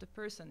one of the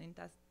person in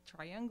that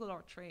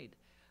triangular trade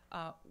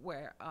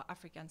were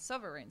African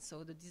sovereigns,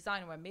 so the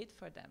design were made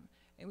for them.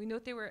 And we know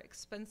they were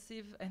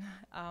expensive and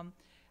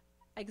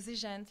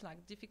exigent,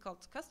 like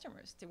difficult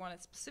customers. They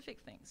wanted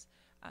specific things.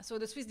 So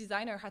the Swiss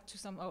designer had to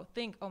somehow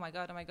think, oh my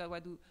God,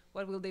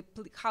 what will they,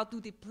 how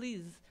do they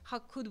please, how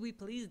could we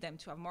please them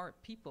to have more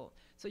people?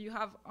 So you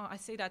have, I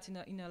say that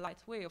in a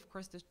light way, of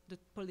course the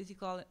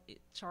political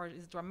charge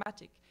is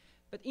dramatic,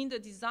 but in the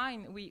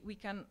design we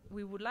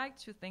would like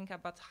to think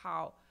about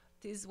how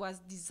this was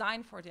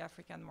designed for the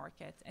African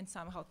market and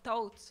somehow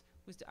taught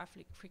with the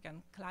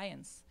African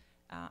clients.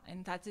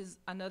 And that is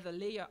another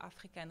layer of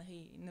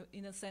Africanerie,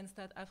 in a sense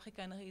that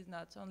Africanerie is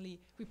not only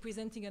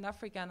representing an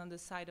African on the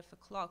side of a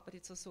clock, but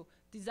it's also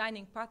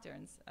designing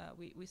patterns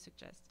we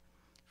suggest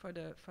for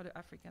the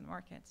African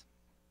market.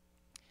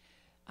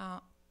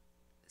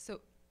 So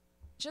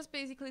just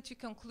basically to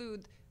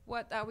conclude,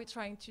 what are we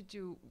trying to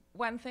do?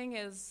 One thing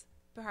is,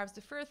 perhaps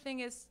the first thing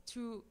is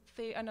to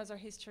say another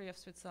history of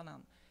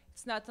Switzerland.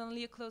 It's not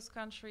only a closed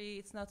country,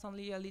 it's not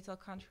only a little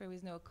country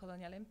with no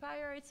colonial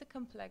empire, it's a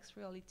complex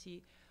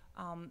reality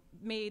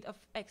made of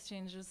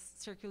exchanges,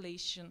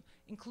 circulation,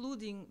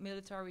 including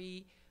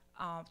military,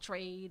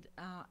 trade,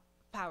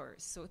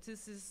 powers. So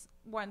this is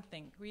one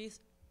thing,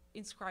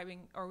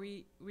 re-inscribing or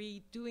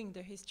redoing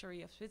the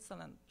history of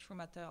Switzerland through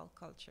material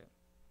culture.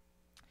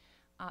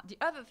 The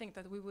other thing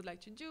that we would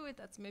like to do,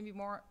 that's maybe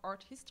more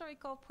art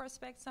historical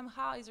prospect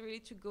somehow, is really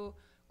to go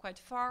quite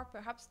far,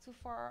 perhaps too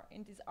far,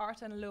 in this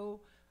art and law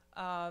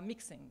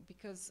mixing,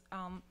 because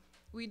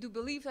we do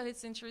believe that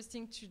it's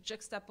interesting to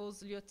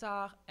juxtapose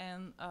Lyotard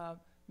and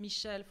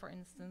Michel, for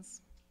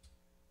instance.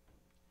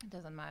 It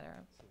doesn't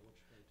matter. So what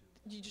should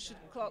I do? You should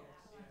clock.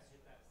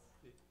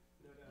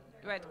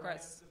 Red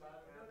cross.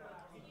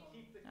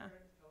 Keep the current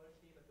color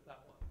scheme at That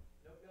one.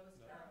 no,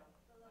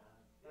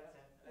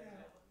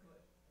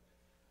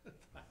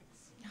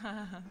 Thanks. I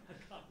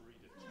can't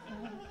read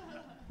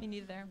it. Me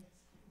neither.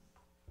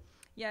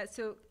 Yeah,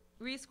 so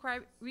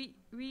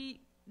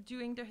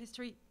redoing the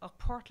history, or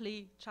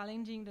partly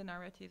challenging the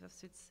narrative of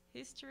Swiss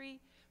history,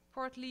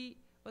 partly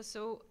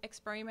also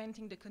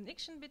experimenting the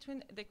connection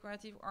between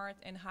decorative art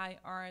and high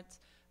art,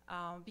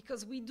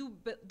 because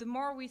the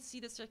more we see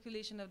the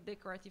circulation of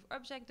decorative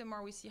objects, the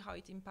more we see how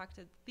it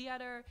impacted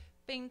theater,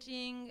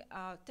 painting,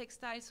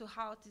 textile, so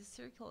how it is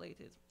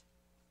circulated.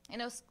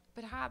 And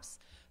perhaps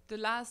the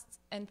last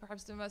and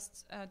perhaps the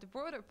most, the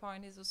broader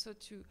point is also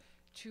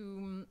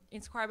to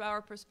inscribe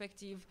our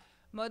perspective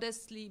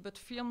modestly but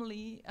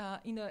firmly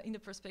in a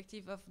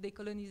perspective of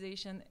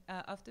decolonization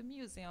of the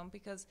museum,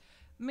 because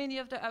many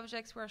of the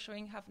objects we're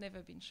showing have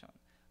never been shown.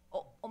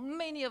 Or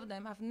many of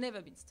them have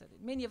never been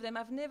studied. Many of them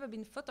have never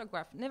been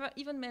photographed, never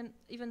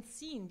even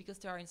seen, because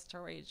they are in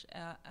storage.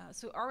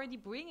 So already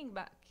bringing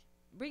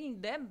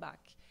them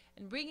back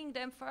and bringing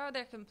them for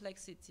their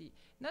complexity,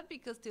 not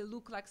because they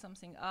look like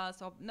something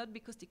else, or not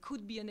because they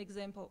could be an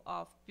example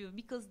of, but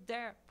because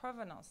their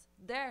provenance,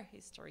 their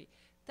history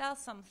tells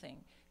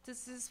something.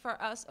 This is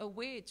for us a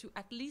way to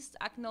at least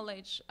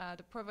acknowledge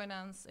the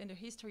provenance and the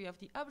history of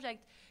the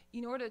object,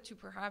 in order to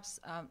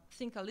perhaps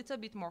think a little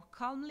bit more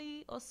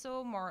calmly,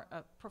 also more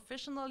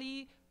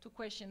professionally, to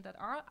questions that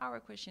are our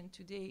question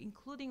today,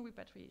 including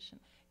repatriation,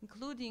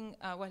 including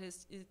what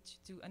is to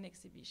do an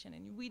exhibition.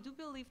 And we do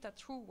believe that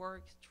through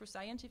work, through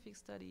scientific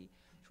study,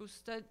 through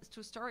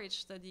storage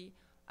study,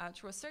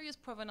 through a serious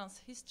provenance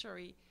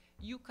history,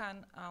 you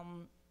can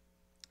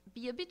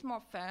be a bit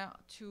more fair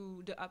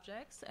to the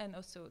objects and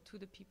also to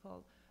the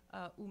people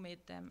who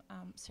made them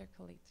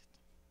circulated.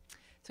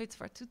 So it's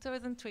for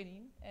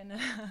 2020, and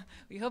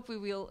we hope we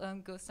will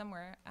go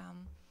somewhere.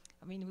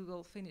 I mean, we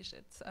will finish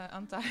it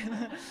on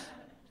time.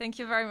 Thank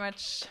you very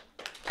much.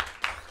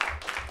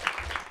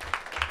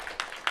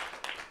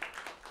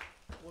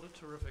 What a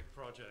terrific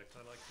project.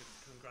 I'd like to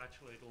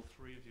congratulate all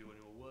three of you on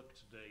your work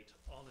to date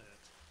on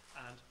it.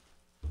 And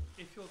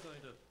if you're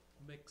going to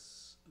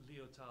mix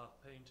Lyotard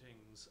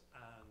paintings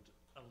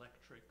and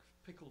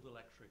pickled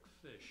electric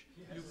fish,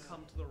 yes, you've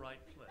come to the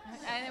right place.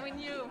 And we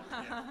knew.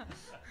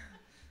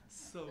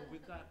 So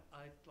with that,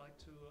 I'd like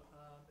to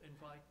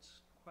invite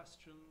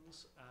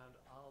questions, and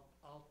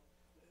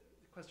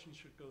questions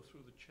should go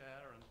through the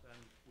chair, and then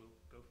we'll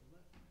go from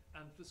there.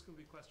 And this can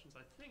be questions,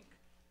 I think,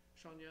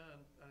 Sonia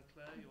and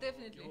Claire,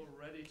 you're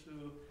ready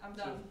to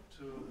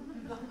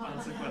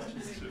answer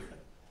questions too.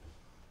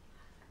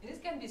 This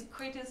can be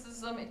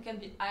criticism, it can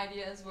be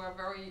ideas. We're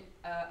very,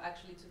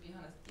 actually, to be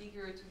honest,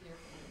 eager to hear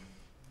from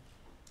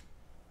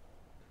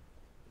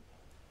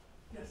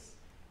you. Yes.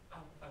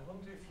 I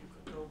wonder if you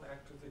could go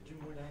back to the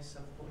Dumoulin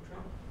self-portrait.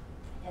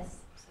 Yes,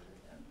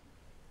 absolutely.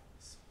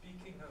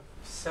 Speaking of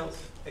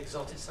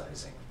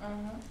self-exoticizing,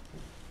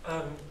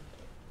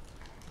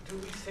 do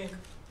we think,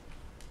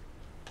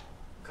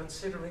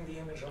 considering the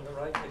image on the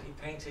right that he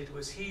painted,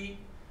 was he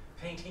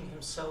painting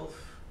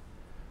himself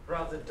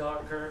rather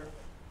darker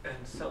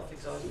and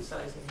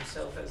self-exoticizing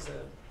himself as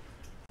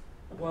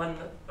one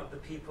of the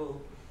people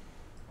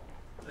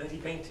that he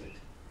painted.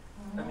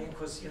 I mean,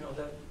 because, you know,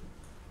 the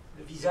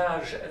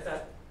visage at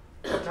that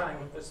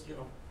time was, you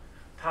know,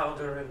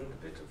 powder and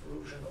a bit of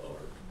rouge and or.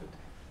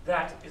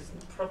 That is,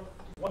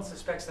 one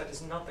suspects that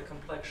is not the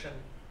complexion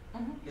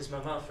his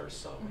mama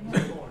first saw when he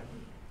was born.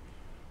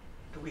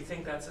 Do we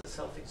think that's a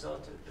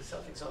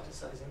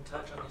self-exoticizing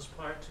touch on his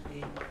part to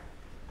be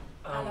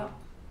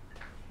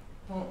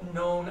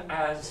known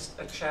as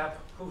a chap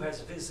who has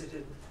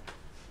visited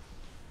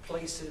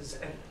places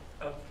and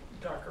of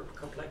darker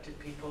complected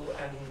people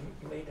and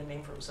made a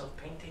name for himself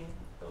painting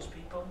those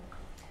people?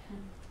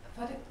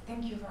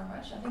 Thank you very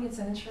much. I think it's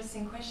an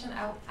interesting question.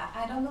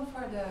 I don't know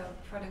for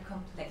the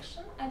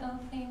complexion. I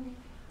don't think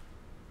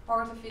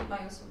part of it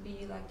might also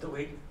be like the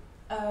wig.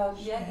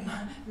 Yeah,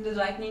 the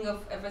lightening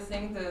of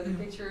everything, the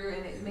picture,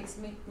 and it makes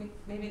me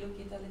maybe look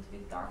it a little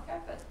bit darker.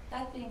 But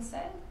that being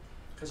said,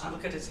 because you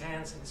look at his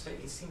hands and his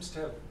face, he seems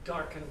to have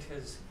darkened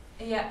his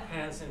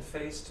hands and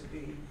face to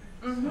be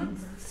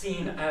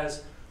seen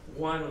as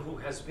one who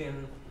has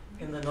been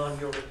in the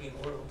non-European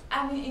world.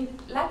 I mean, in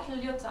like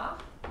Lyotard,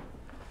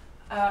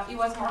 he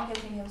was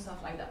marketing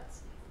himself like that.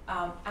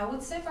 I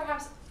would say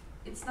perhaps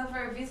it's not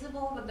very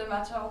visible, but the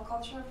material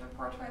culture of the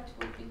portrait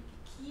would be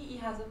key. He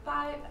has a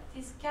pipe.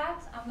 His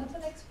cat, I'm not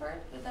an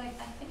expert, but I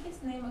think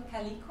it's named a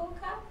calico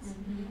cat.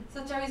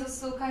 So there is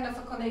also kind of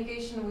a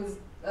conjugation with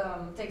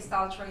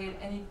textile trade,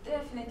 and he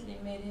definitely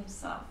made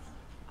himself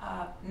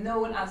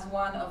known as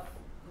one of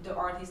the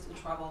artists who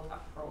traveled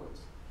abroad.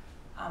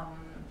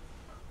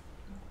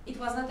 It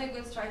was not a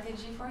good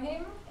strategy for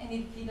him, and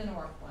it didn't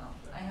work well.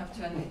 I have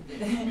to admit,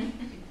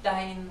 it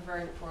died in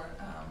very poor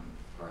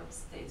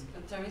state.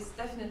 But there is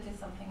definitely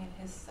something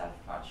in his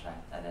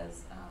self-portrait that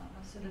is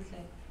absolutely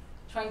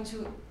trying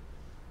to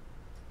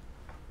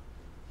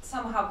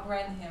somehow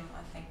brand him,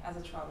 I think, as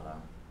a traveler.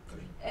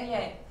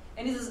 Yeah,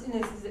 and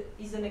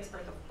he's an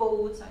expert of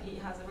boats. He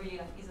has a really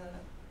he's a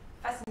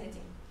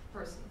fascinating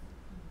person.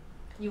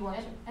 You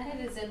want and it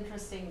is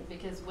interesting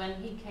because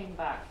when he came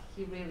back,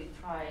 he really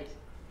tried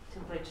to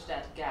bridge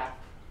that gap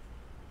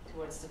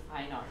towards the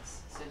fine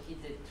arts. So he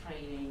did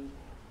training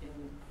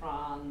in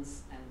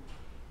France, and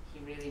he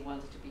really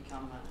wanted to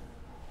become a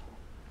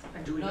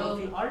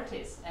known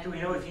artist. And do we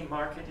know if he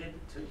marketed,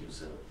 to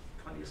use a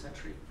 20th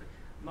century,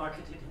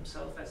 marketed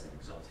himself as an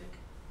exotic?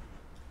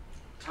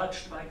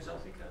 Touched by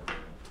exotica?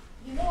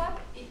 You know what?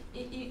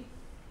 He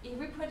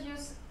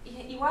reproduced.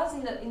 He was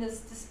in the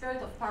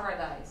spirit of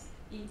paradise.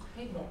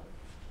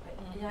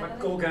 What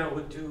Gauguin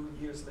would do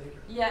years later.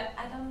 Yeah,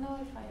 I don't know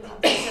if I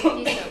have. There's a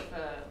piece of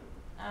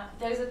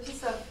there is a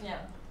piece of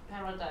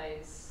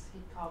paradise he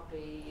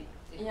copied.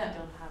 We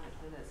don't have it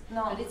with us.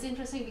 No. But it's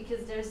interesting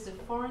because there's the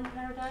foreign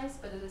paradise,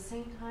 but at the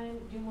same time,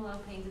 Dumoulin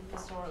painted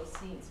pastoral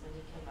scenes when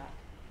he came back.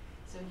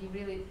 So he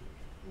really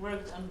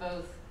worked on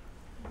both.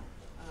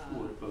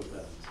 Both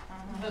ends.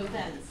 Both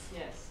ends,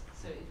 yes.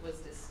 So it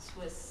was this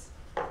Swiss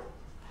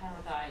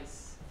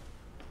paradise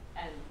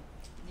and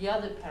the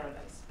other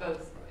paradise,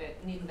 both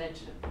an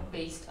invention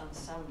based on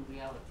some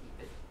reality,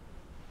 but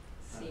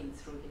seen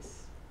through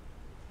his.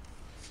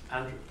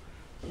 Andrew.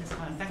 Yes,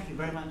 fine. Thank you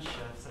very much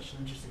for such an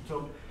interesting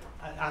talk.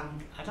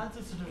 I'd like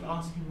to sort of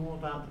ask you more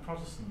about the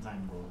Protestant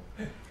angle.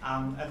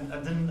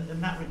 And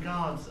in that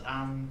regard,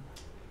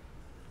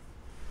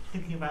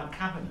 thinking about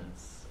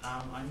cabinets,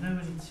 I know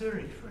in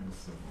Zurich, for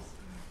instance,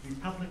 the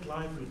public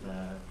library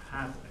there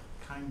had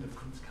a kind of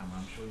Kunstkammer,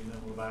 I'm sure you know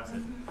all about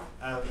it,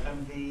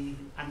 and the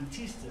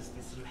Antistas,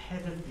 the sort of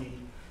head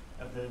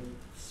of the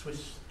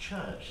Swiss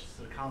church,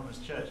 the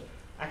Calvinist church,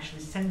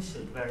 actually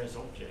censored various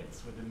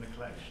objects within the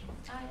collection.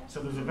 So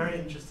there's a very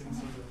interesting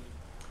sort of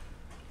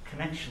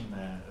connection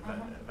there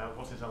about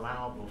what is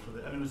allowable for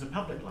the, and it was a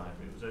public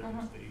library, it was open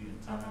to the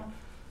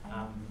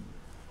entire,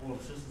 all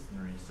the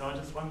citizenry. So I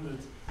just wondered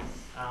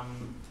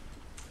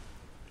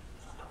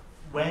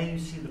where you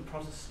see the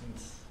Protestant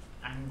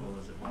angle,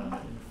 as it were,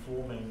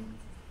 informing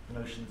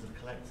notions of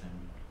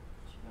collecting.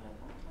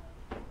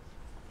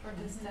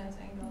 Protestant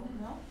angle,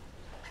 no?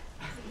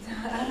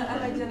 I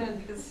like Jenna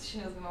because she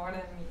knows more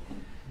than me.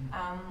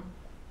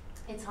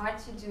 It's hard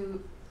to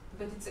do,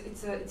 but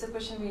it's a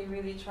question we're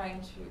really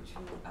trying to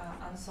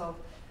unsolve.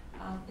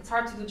 It's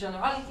hard to do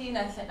generality, and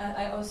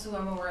I also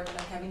am aware that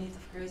a cabinet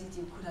of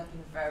curiosity could have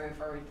been very,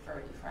 very,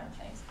 very different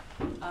things.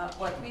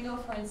 What we know,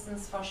 for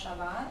instance, for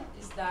Chavannes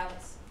is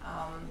that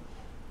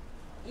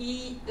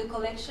the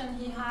collection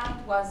he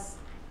had was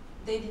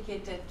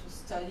dedicated to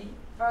study.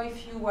 Very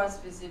few was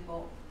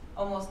visible.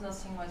 Almost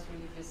nothing was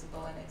really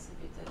visible and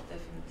exhibited,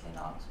 definitely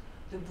not.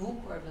 The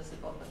book were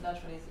visible, but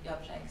not really the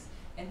objects.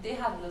 And they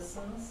had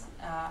lessons.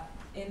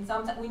 And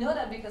sometimes we know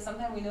that because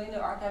sometimes we know in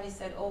the archive he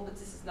said, "Oh, but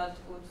this is not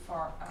good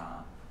for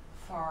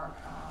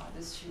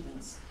the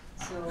students."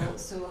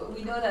 So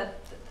we know that,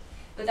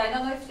 but I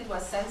don't know if it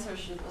was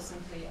censorship or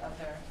simply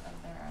other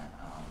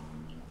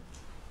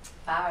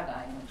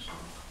paradigm.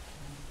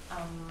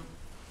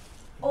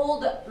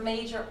 All the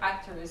major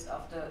actors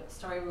of the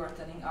story we were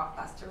telling are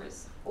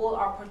pastors. All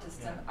are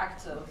Protestant,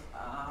 active,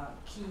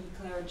 key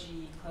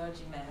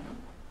clergymen,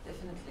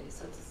 definitely.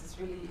 So this is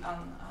really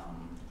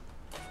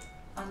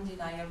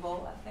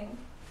undeniable, I think.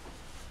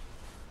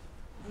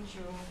 Would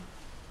you?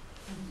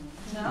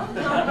 No,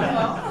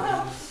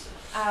 no.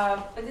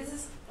 But this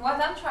is what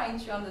I'm trying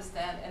to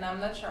understand, and I'm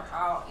not sure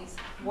how is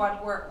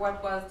what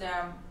was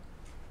their.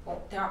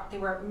 Well, there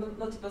were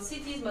multiple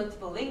cities,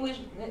 multiple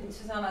language.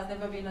 Switzerland has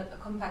never been a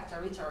compact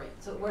territory,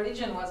 so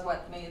religion was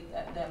what made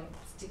them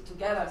stick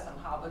together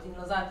somehow. But in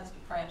Lausanne, they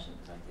speak French, and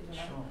they do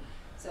not. Sure.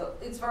 So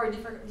it's very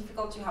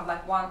difficult to have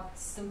like one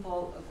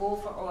simple goal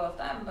for all of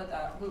them. But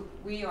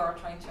we are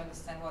trying to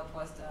understand what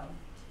was the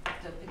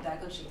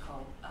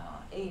pedagogical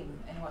aim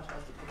and what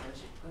was the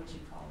pedagogical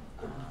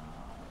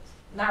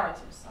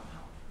narrative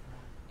somehow.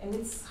 And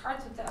it's hard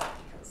to tell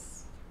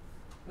because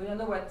we don't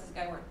know what this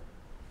guy were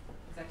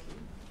exactly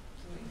doing.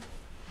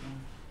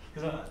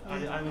 Because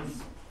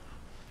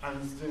I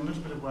was doing a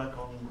little bit of work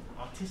on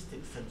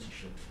artistic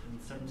censorship in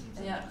the 17th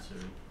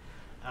century,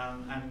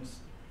 and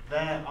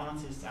their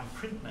artists and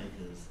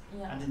printmakers,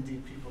 and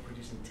indeed people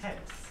producing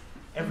texts,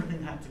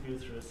 everything had to go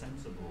through a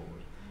censor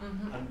board.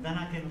 And then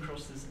I came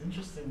across this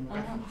interesting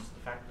reference to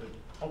the fact that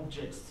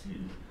objects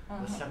too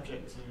were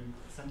subject to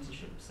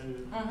censorship. So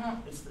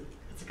it's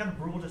a kind of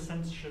broader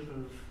censorship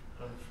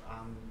of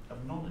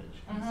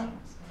knowledge in a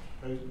sense,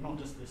 but not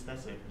just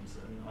aesthetic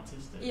and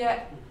artistic.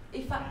 Yeah,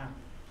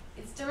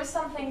 there is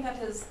something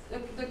that is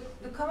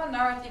the common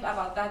narrative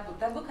about that book.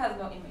 That book has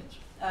no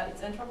image.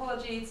 It's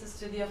anthropology. It's a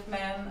study of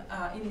man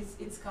in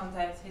its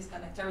context. His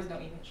context. There is no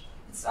image.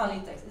 It's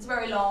only text. It's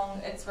very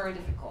long. It's very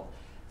difficult.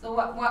 So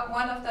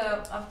one of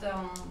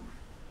the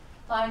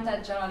point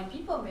that generally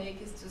people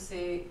make is to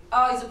say,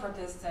 oh, he's a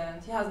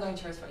Protestant, he has no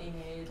interest for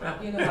image,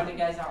 you know how the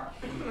guys are.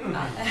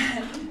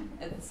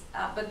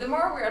 But the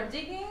more we are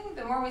digging,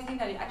 the more we think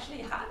that he actually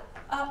had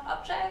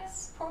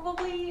objects,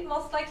 probably,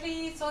 most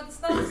likely. So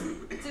it's not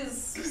this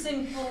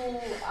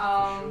simple,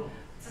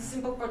 it's a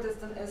simple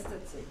Protestant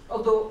aesthetic.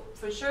 Although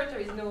for sure there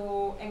is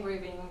no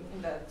engraving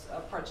in that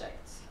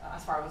project,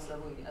 as far as we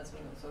know.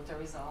 So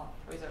there is a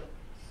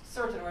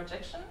certain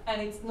rejection,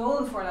 and it's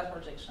known for that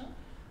rejection.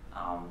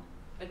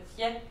 But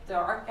yet the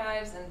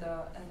archives and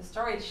the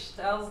storage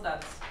tells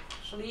that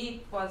actually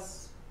it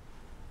was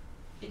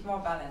a bit more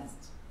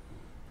balanced.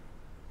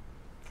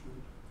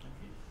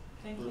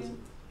 Thank you. Thank you.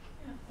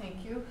 Yeah,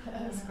 thank you.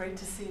 It's great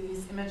to see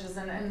these images,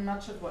 and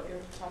much of what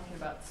you're talking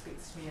about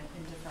speaks to me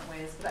in different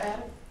ways. But I had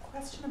a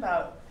question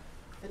about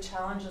the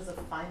challenges of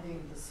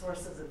finding the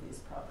sources of these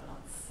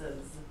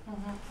provenances.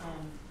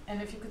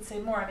 And if you could say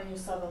more, I mean, you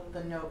saw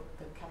the note,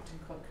 the Captain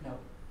Cook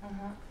note,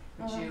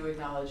 which you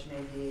acknowledge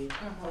may be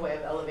a way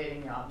of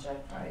elevating the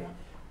object, right?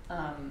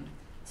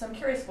 So I'm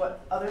curious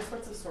what other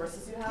sorts of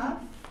sources you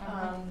have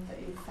that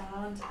you've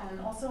found,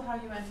 and also how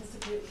you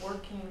anticipate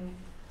working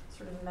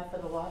sort of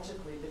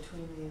methodologically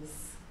between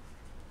these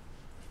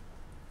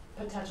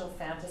potential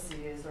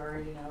fantasies or,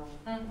 you know,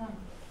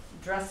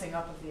 dressing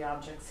up of the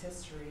object's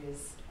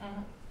histories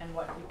and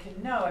what you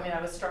can know. I mean, I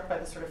was struck by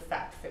the sort of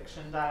fact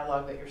fiction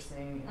dialogue that you're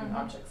seeing in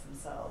objects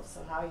themselves.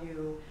 So how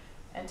you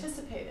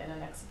anticipate in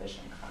an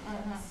exhibition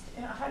context.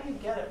 You know, how do you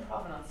get at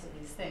provenance of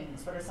these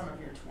things? What are some of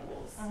your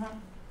tools?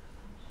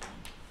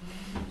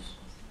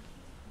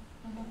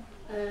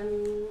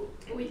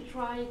 We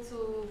try to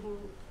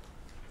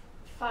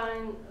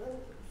find,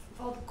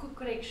 for the Cook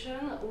collection,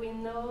 we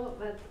know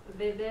that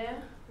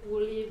Weber, who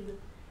lived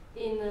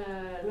in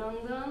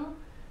London,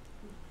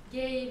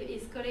 gave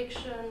his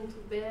collection to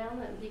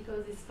Bern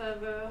because his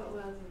father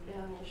was a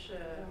Bernish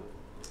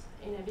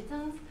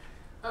inhabitant,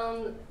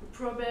 and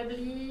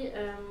probably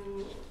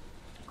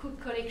Cook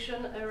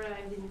collection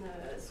arrived in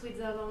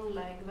Switzerland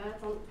like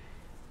that, and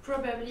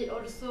probably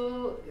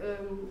also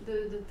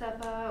the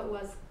tapa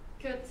was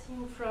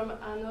cutting from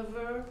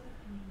another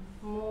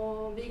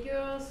more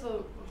bigger.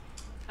 So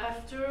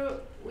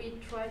after we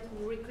try to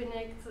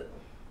reconnect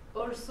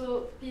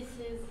also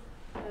pieces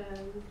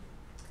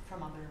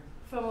From other.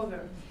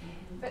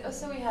 But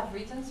also we have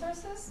written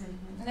sources,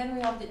 and then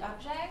we have the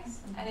objects,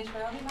 and it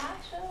really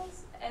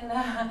matches. And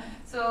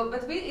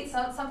but it's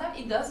not, sometimes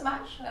it does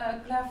match.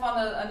 Claire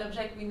found an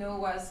object we know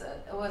was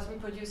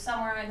reproduced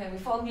somewhere, and then we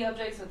found the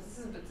object. So this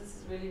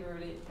is really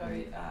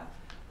very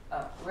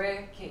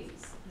rare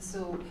case.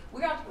 So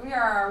we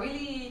are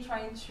really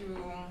trying to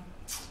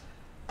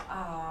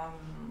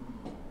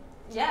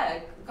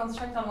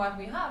construct on what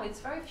we have. It's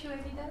very few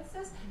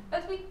evidences,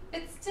 but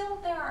it's still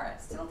there.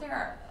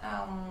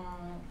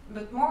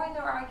 But more in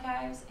the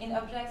archives, in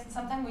objects, and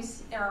sometimes we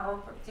see there are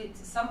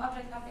some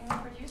objects have been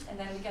reproduced, and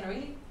then we can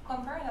really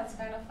compare. That's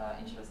kind of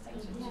interesting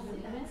to do.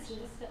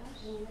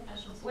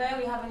 Well,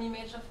 we have an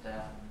image of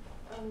the,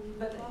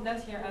 but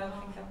not here. I don't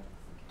think so.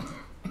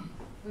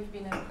 We've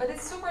been, but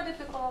it's super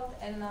difficult,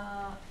 and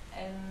I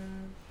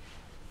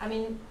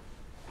mean,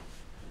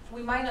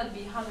 we might not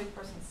be 100%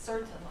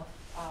 certain of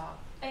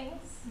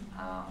things,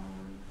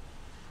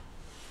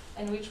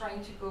 and we're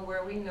trying to go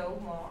where we know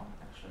more,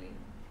 actually.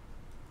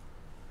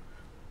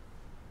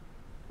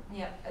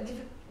 Yeah.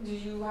 Do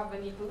you have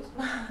any clues?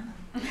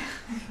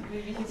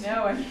 Maybe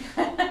No, I mean,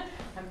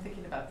 I'm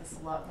thinking about this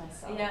a lot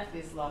myself. Yeah.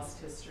 These lost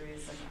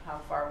histories and how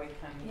far we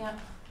can. Yeah.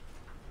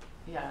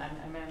 Yeah,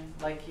 I mean,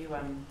 like you,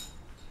 I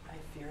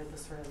fear the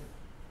sort of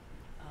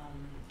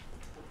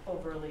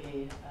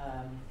overly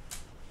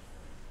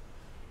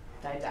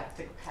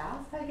didactic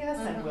path, I guess.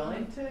 I'm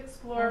willing to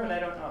explore, but I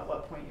don't know at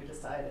what point you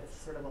decide it's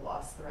sort of a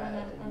lost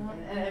thread,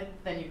 and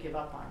then you give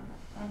up on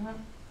it.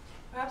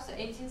 Perhaps the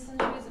 18th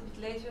century is a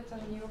bit later than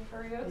the New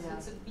period, so Yeah.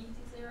 it's a bit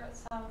easier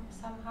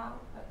somehow.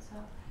 But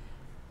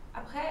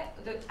après,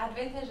 the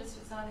advantage of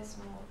Switzerland is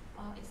more.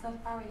 It's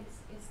not Paris.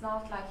 It's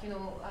not like I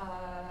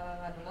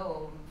don't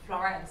know,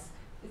 Florence.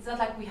 It's not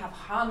like we have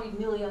 100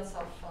 millions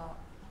of.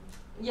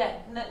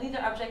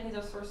 Neither object,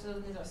 neither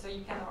sources, neither. So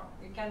you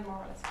can more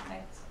or less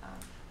connect.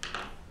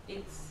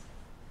 It's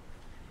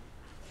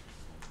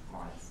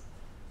more or less.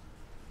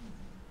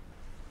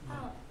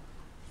 No,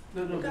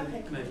 Go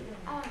ahead. maybe.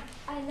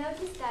 I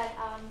noticed that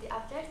the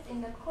objects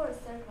in the core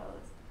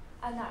circles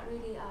are not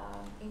really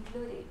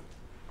included.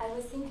 I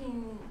was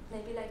thinking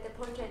maybe like the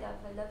portrait of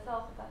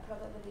Lefort, but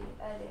probably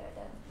earlier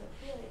than the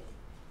period,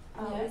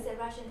 with the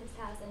Russian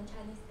textiles and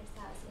Chinese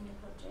textiles in the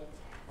portrait,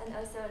 and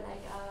also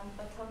like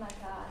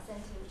automata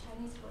sent to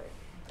Chinese work.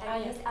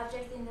 Like these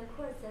objects in the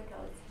core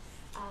circles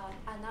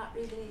are not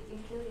really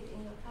included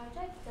in your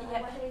project. So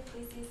I wonder if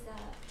this is a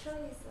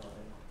choice or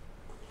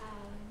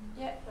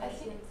I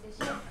think.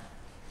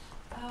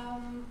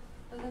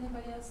 Does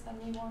anybody else than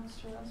me wants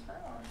to answer?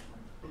 Or?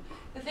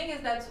 The thing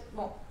is that,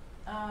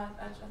 I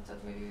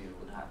thought maybe we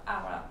would have.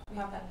 We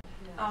have that.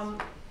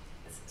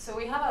 So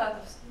we have a lot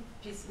of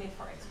pieces made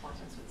for export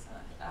in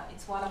Switzerland.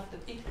 It's one of the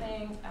big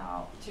things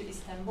to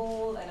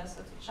Istanbul and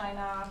also to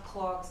China,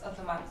 clocks,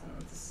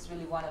 automatons. This is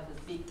really one of the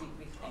big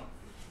things.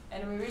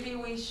 And we really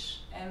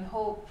wish and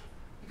hope,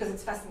 because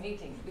it's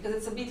fascinating, because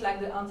it's a bit like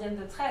the Indian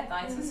retraite,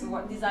 it's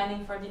also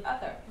designing for the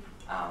other.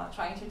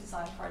 Trying to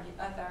design for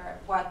the other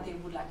what they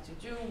would like to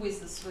do with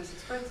the Swiss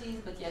expertise,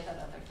 but yet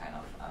another kind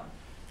of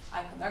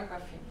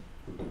iconography.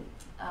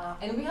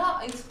 And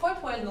it's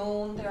quite well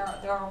known.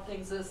 They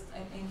exist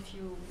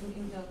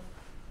in the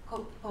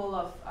couple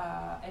of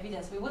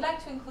evidence. We would like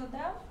to include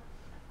them.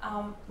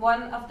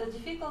 One of the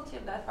difficulty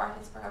of that part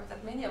is perhaps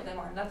that many of them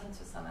are not in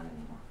Switzerland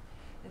anymore.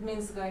 It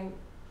means then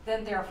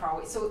they are far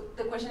away. So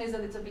the question is a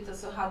little bit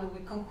also how do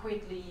we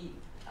concretely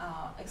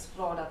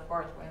explore that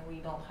part when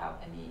we don't have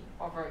any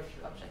or very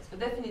few objects. But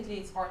definitely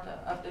it's part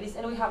of the list.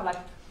 And we have like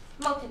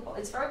multiple.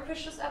 It's very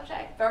precious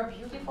objects, very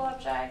beautiful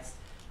objects,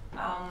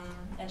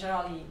 and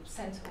generally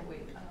sent away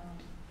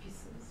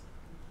pieces.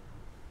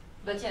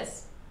 But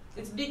yes,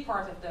 it's a big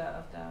part of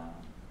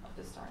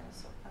the story.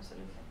 So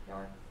absolutely,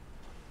 you're.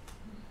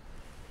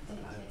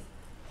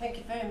 Thank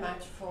you very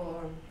much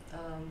for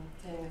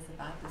telling us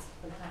about this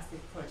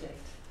fantastic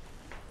project.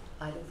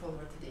 I look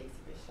forward to the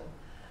exhibition.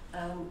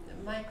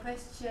 My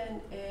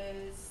question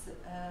is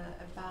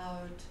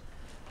about,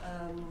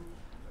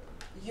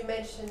 you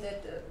mentioned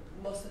that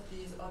most of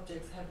these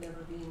objects have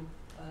never been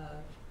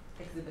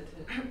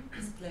exhibited,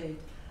 displayed.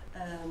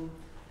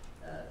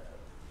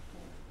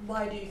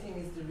 Why do you think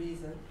is the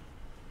reason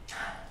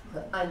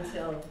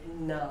until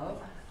now?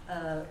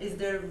 Is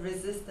there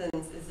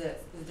resistance, is there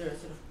a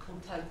sort of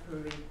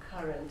contemporary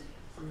current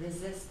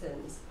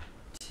resistance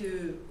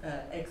to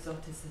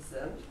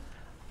exoticism?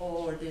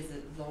 Or there's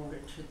a longer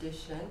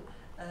tradition,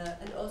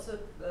 and also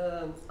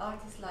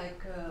artists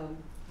like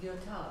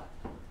Lyotard.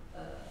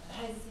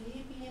 Has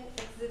he been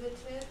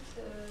exhibited?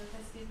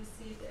 Has he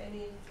received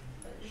any?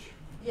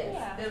 Yes,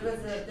 Yeah.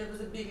 There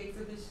was a big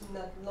exhibition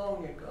not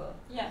long ago.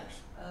 Yeah.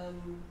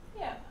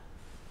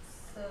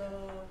 So,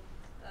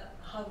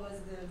 how was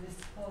the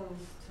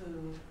response to,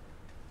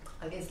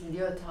 I guess,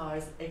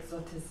 Lyotard's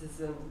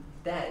exoticism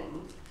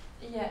then?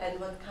 Yeah. And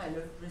what kind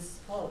of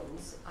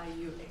response are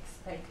you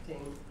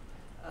expecting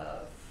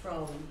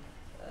from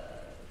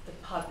the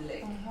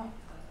public?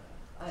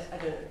 I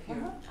don't know if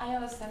you're I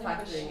understand your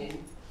question. factoring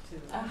into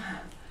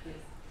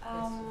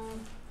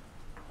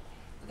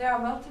There are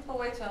multiple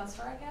ways to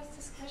answer, I guess,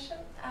 this question.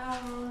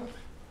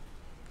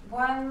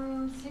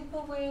 One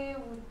simple way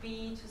would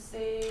be to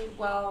say,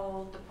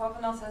 well, the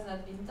provenance has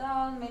not been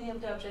done, many of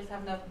the objects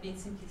have not been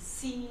simply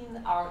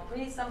seen, or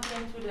really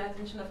something to the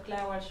attention of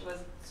Claire while she was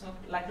sort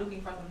of like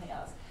looking for something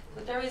else.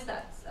 So there is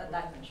that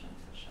dimension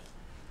for sure.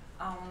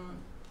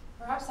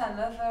 Perhaps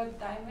another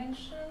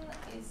dimension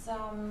is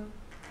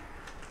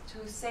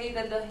to say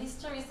that the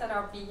histories that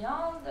are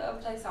beyond the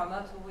objects are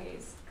not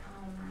always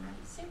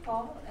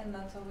simple and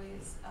not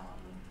always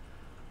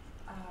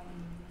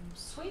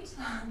sweet.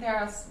 They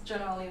are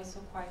generally also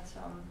quite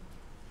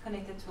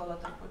connected to a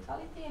lot of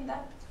brutality in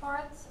that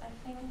part. I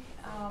think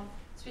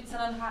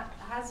Switzerland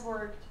has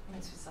worked. I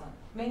mean, Switzerland.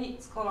 Many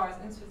scholars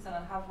in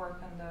Switzerland have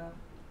worked on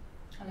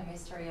the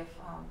history of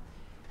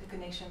the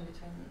connection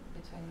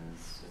between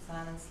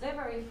Switzerland and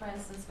slavery, for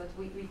instance. But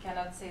we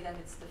cannot say that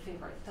it's the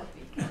favorite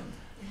topic in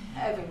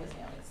every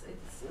museum.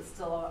 It's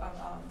still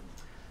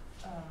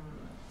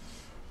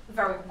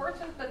very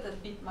important, but a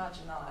bit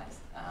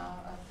marginalized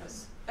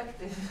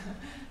perspective.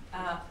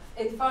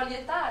 And for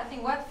Lyotard, I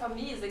think what for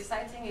me is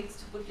exciting is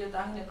to put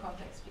Lyotard in a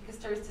context, because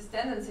there is this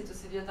tendency to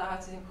see Lyotard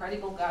as this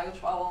incredible guy who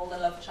traveled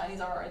and loved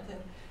Chinese art,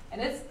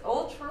 and it's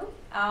all true.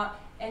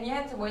 And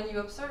yet, when you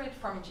observe it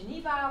from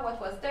Geneva,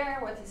 what was there,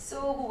 what he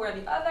saw, who were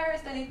the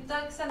others, then it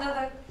takes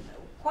another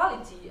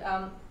quality.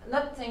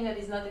 Not saying that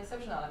it's not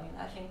exceptional. I mean,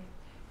 I think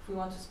if we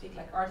want to speak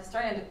like art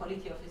historian, the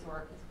quality of his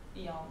work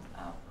is beyond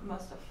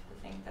most of the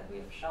things that we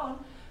have shown.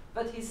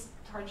 But his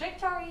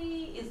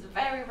trajectory is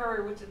very,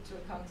 very rooted to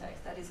a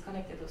context that is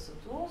connected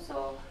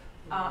also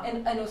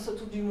and also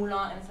to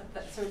Dumoulin and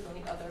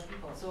certainly other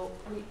people. So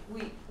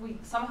we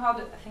somehow,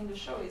 I think the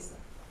show is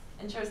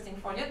interesting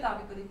for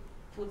Lyotard because it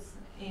puts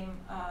him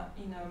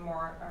in a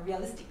more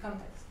realistic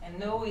context. And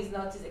no, he's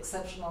not this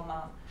exceptional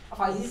man.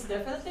 Enfin, he is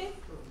definitely,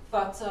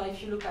 but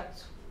if you look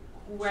at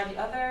who were the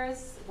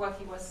others, what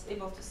he was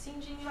able to see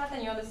in Geneva,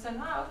 then you understand,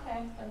 okay,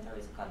 and there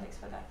is a context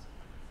for that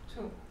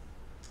too.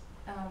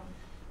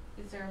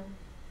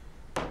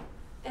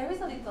 There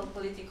is a little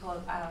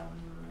political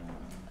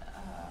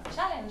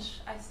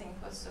challenge, I think,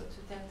 also to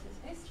tell these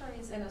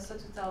histories and also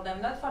to tell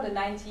them not for the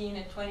 19th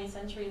and 20th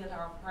century that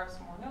are perhaps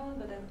more known,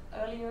 but then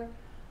earlier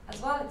as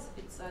well.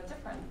 It's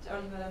different. The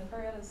early modern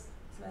period is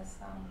less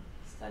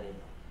studied.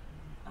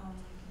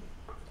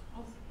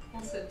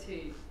 Also,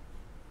 to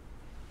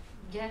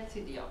get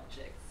to the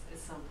objects is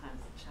sometimes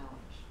a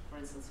challenge. For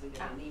instance, we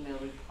got an email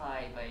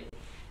reply by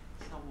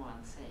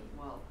someone saying,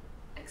 well,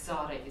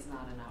 exotic is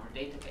not in our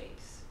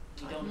database.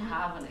 We don't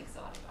have an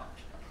exotic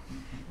object.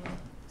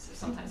 So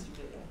sometimes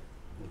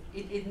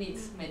it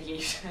needs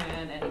mediation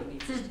and it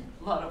needs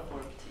a lot of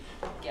work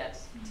to get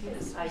to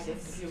this. I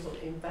guess you will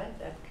invent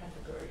that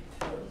category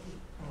too.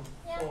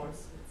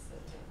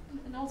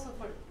 And also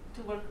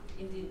to work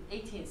in the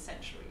 18th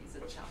century is a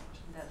challenge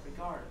in that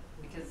regard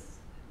because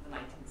the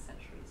 19th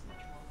century is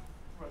much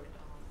more worked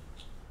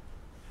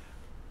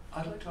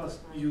on. I'd like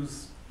to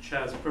use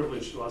Chair's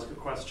privilege to ask a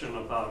question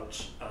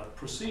about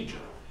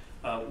procedure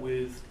and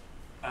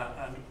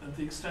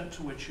the extent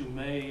to which you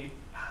may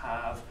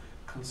have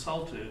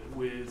consulted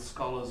with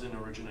scholars in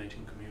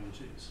originating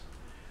communities.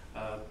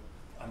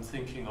 I'm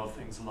thinking of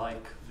things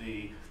like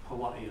the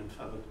Hawaiian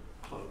feather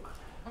cloak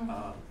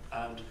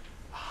and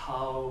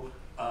how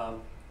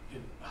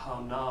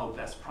now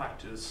best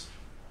practice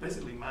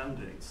basically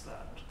mandates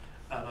that.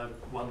 And I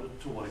wondered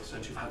to what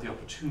extent you've had the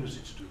opportunity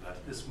to do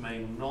that. This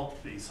may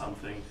not be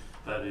something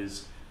that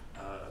is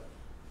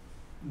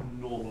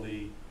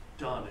normally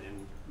done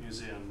in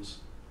museums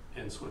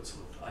in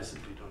Switzerland. I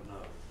simply don't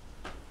know.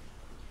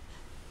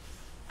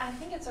 I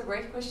think it's a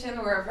great question.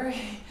 We're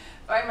very,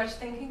 very much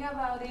thinking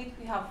about it.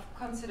 We have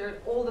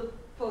considered all the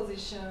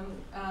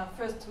positions.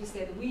 First, we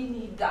said we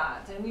need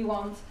that, and we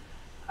want,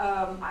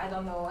 I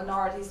don't know, an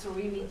artist to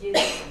remediate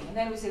it. And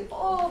then we said,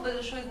 oh, but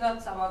the show is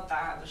not about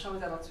that. The show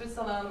is about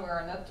Switzerland. We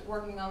are not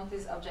working on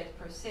this object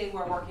per se.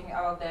 We're working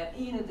about that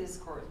in a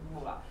discourse.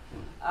 Blah,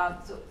 blah.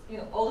 So,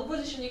 all the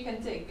positions you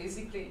can take,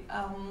 basically.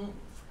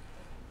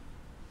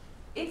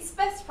 It's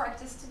best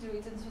practice to do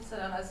it in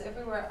Switzerland as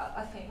everywhere,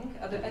 I think.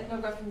 The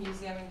Ethnography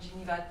Museum in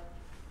Geneva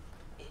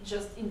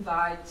just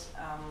invite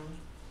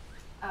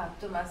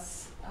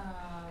Thomas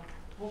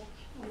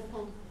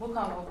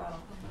Bocano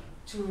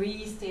to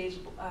restage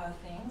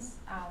things.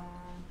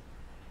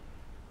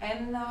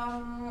 And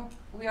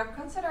we are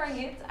considering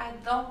it. I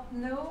don't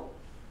know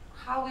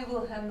how we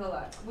will handle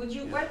that.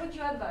 What would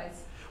you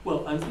advise?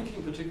 Well, I'm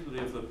thinking particularly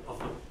of the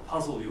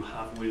puzzle you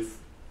have with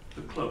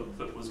the cloak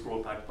that was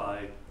brought back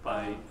by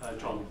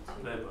John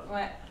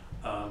Weber,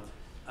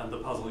 and the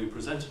puzzle you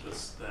presented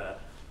us there.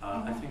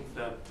 I think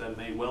that there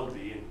may well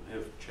be, and I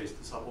have chased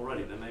this up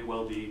already, there may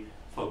well be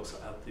folks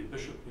at the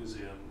Bishop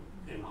Museum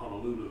in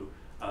Honolulu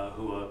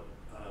who are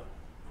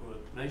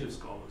native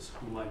scholars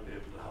who might be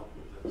able to help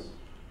with this.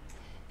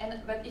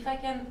 But if I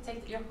can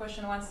take your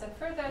question one step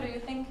further, do you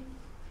think,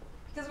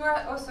 because we're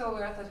also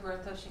aware that we're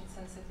touching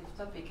sensitive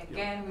topic,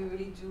 again, we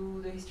really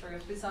do the history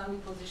of Switzerland, we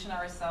position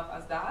ourselves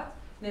as that.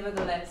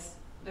 Nevertheless,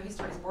 the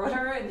history is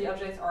broader and the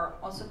objects are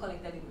also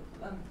collected in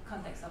the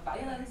context of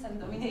violence and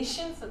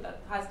domination, so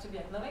that has to be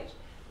acknowledged.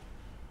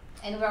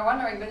 And we're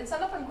wondering, but it's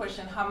an open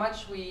question, how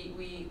much we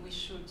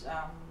should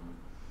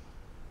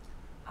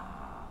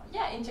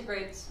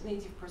integrate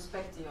native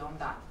perspective on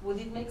that. Would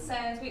it make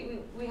sense?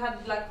 We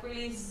had like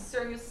really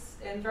serious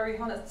and very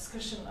honest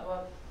discussion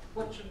about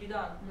what should be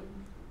done.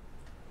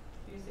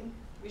 Do you think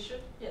we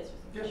should? Yes,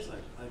 you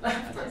think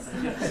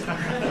yes.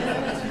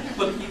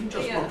 But even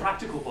just from a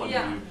practical point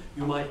of view,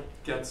 you might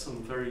get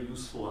some very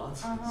useful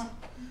answers.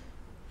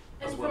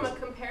 And from a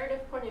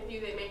comparative point of view,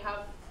 they may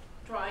have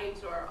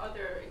drawings or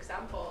other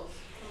examples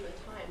from the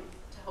time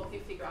to help you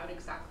figure out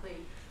exactly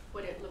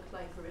what it looked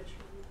like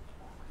originally.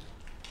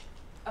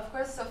 Of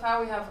course, so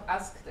far we have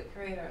asked the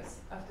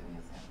curators of the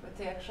museum, but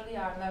they actually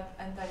are not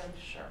entirely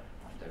sure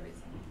of the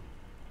reason.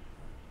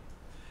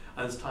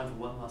 And it's time for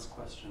one last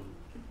question.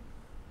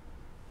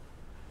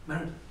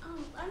 Meredith?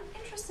 I'm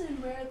interested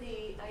in where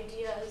the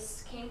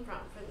ideas came from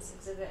for this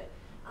exhibit.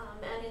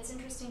 And it's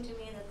interesting to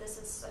me that this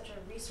is such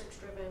a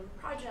research-driven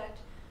project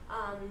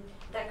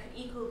that could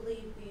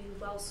equally be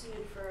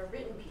well-suited for a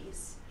written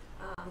piece,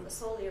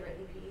 solely a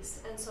written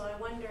piece. And so I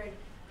wondered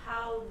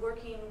how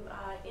working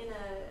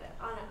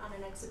on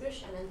an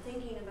exhibition and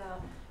thinking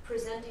about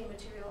presenting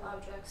material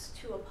objects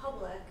to a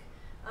public,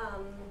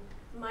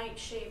 might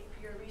shape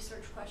your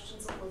research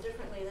questions a little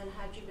differently than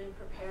had you been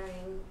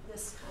preparing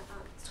this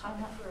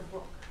topic for a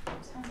book, for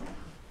example.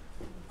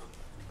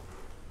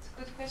 It's a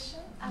good question.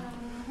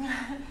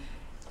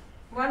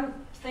 One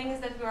thing is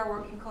that we are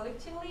working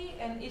collectively,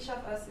 and each of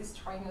us is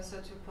trying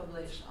also to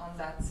publish on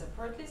that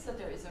separately, so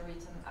there is a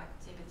written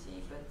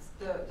activity, but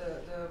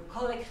the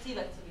collective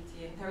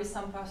activity, and there is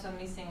some person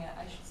missing,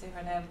 I should say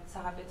her name,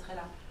 Sarah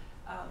Petrella.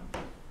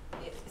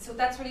 So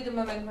that's really the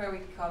moment where we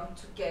come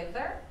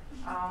together.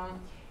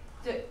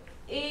 The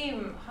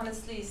aim,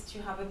 honestly, is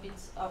to have a bit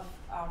of,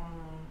 I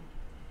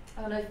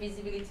don't know if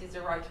visibility is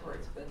the right word,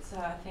 but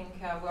I think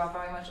we are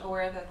very much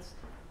aware that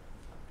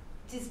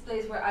this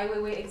place where Ai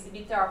Weiwei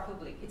exhibit, they are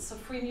public. It's a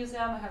free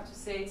museum, I have to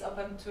say, it's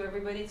open to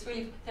everybody. It's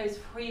really, there is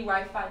free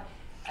Wi-Fi.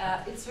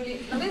 It's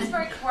really, no, it's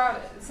very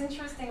crowded. It's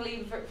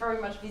interestingly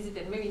very much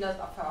visited, maybe not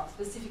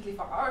specifically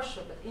for our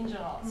show, but in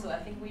general. So I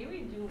think we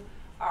really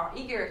are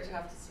eager to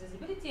have this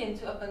visibility and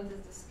to open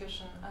this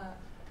discussion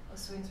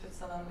also in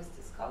Switzerland with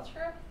this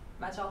culture,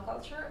 material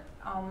culture.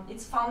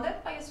 It's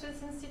funded by a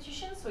Swiss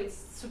institution, so it's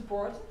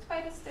supported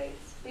by the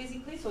states,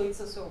 basically. So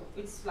it's also,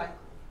 it's like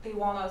they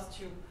want us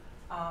to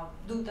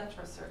do that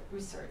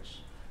research.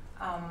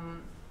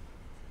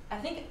 I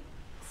think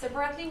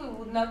separately we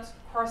would not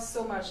cross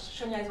so much.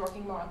 Shonya is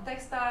working more on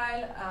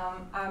textile.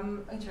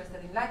 I'm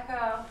interested in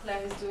lacquer.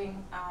 Claire is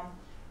doing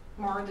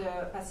more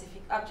the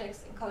Pacific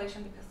objects in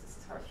collection because this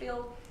is her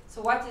field.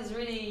 So what is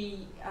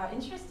really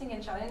interesting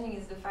and challenging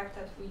is the fact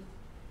that we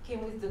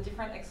came with the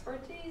different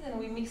expertise and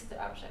we mixed the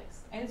objects.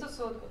 And it's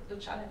also the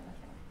challenge, I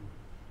think.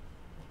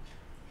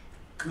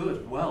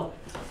 Good. Well,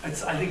 I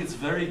think it's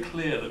very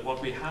clear that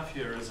what we have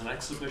here is an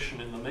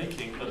exhibition in the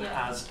making that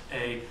has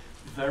a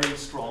very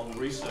strong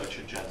research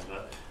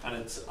agenda, and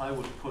it's, I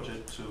would put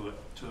it to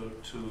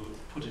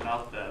put it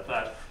out there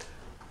that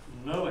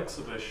no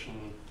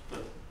exhibition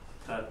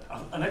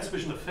an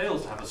exhibition that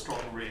fails to have a strong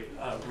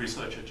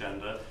research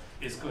agenda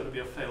is going to be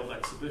a failed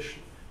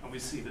exhibition, and we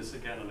see this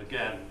again and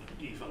again,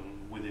 even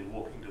within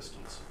walking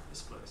distance of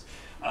this place.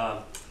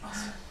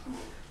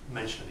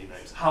 Mention any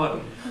names.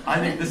 However, I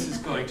think this is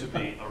going to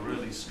be a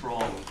really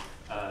strong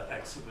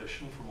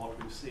exhibition from what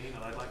we've seen,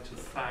 and I'd like to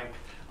thank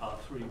our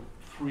three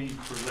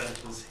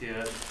presenters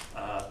here,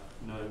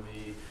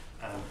 Noémie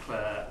and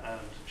Claire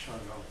and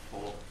Shonya,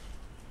 for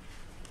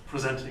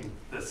presenting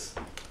this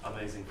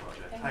amazing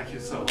project. Thank you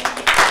so much.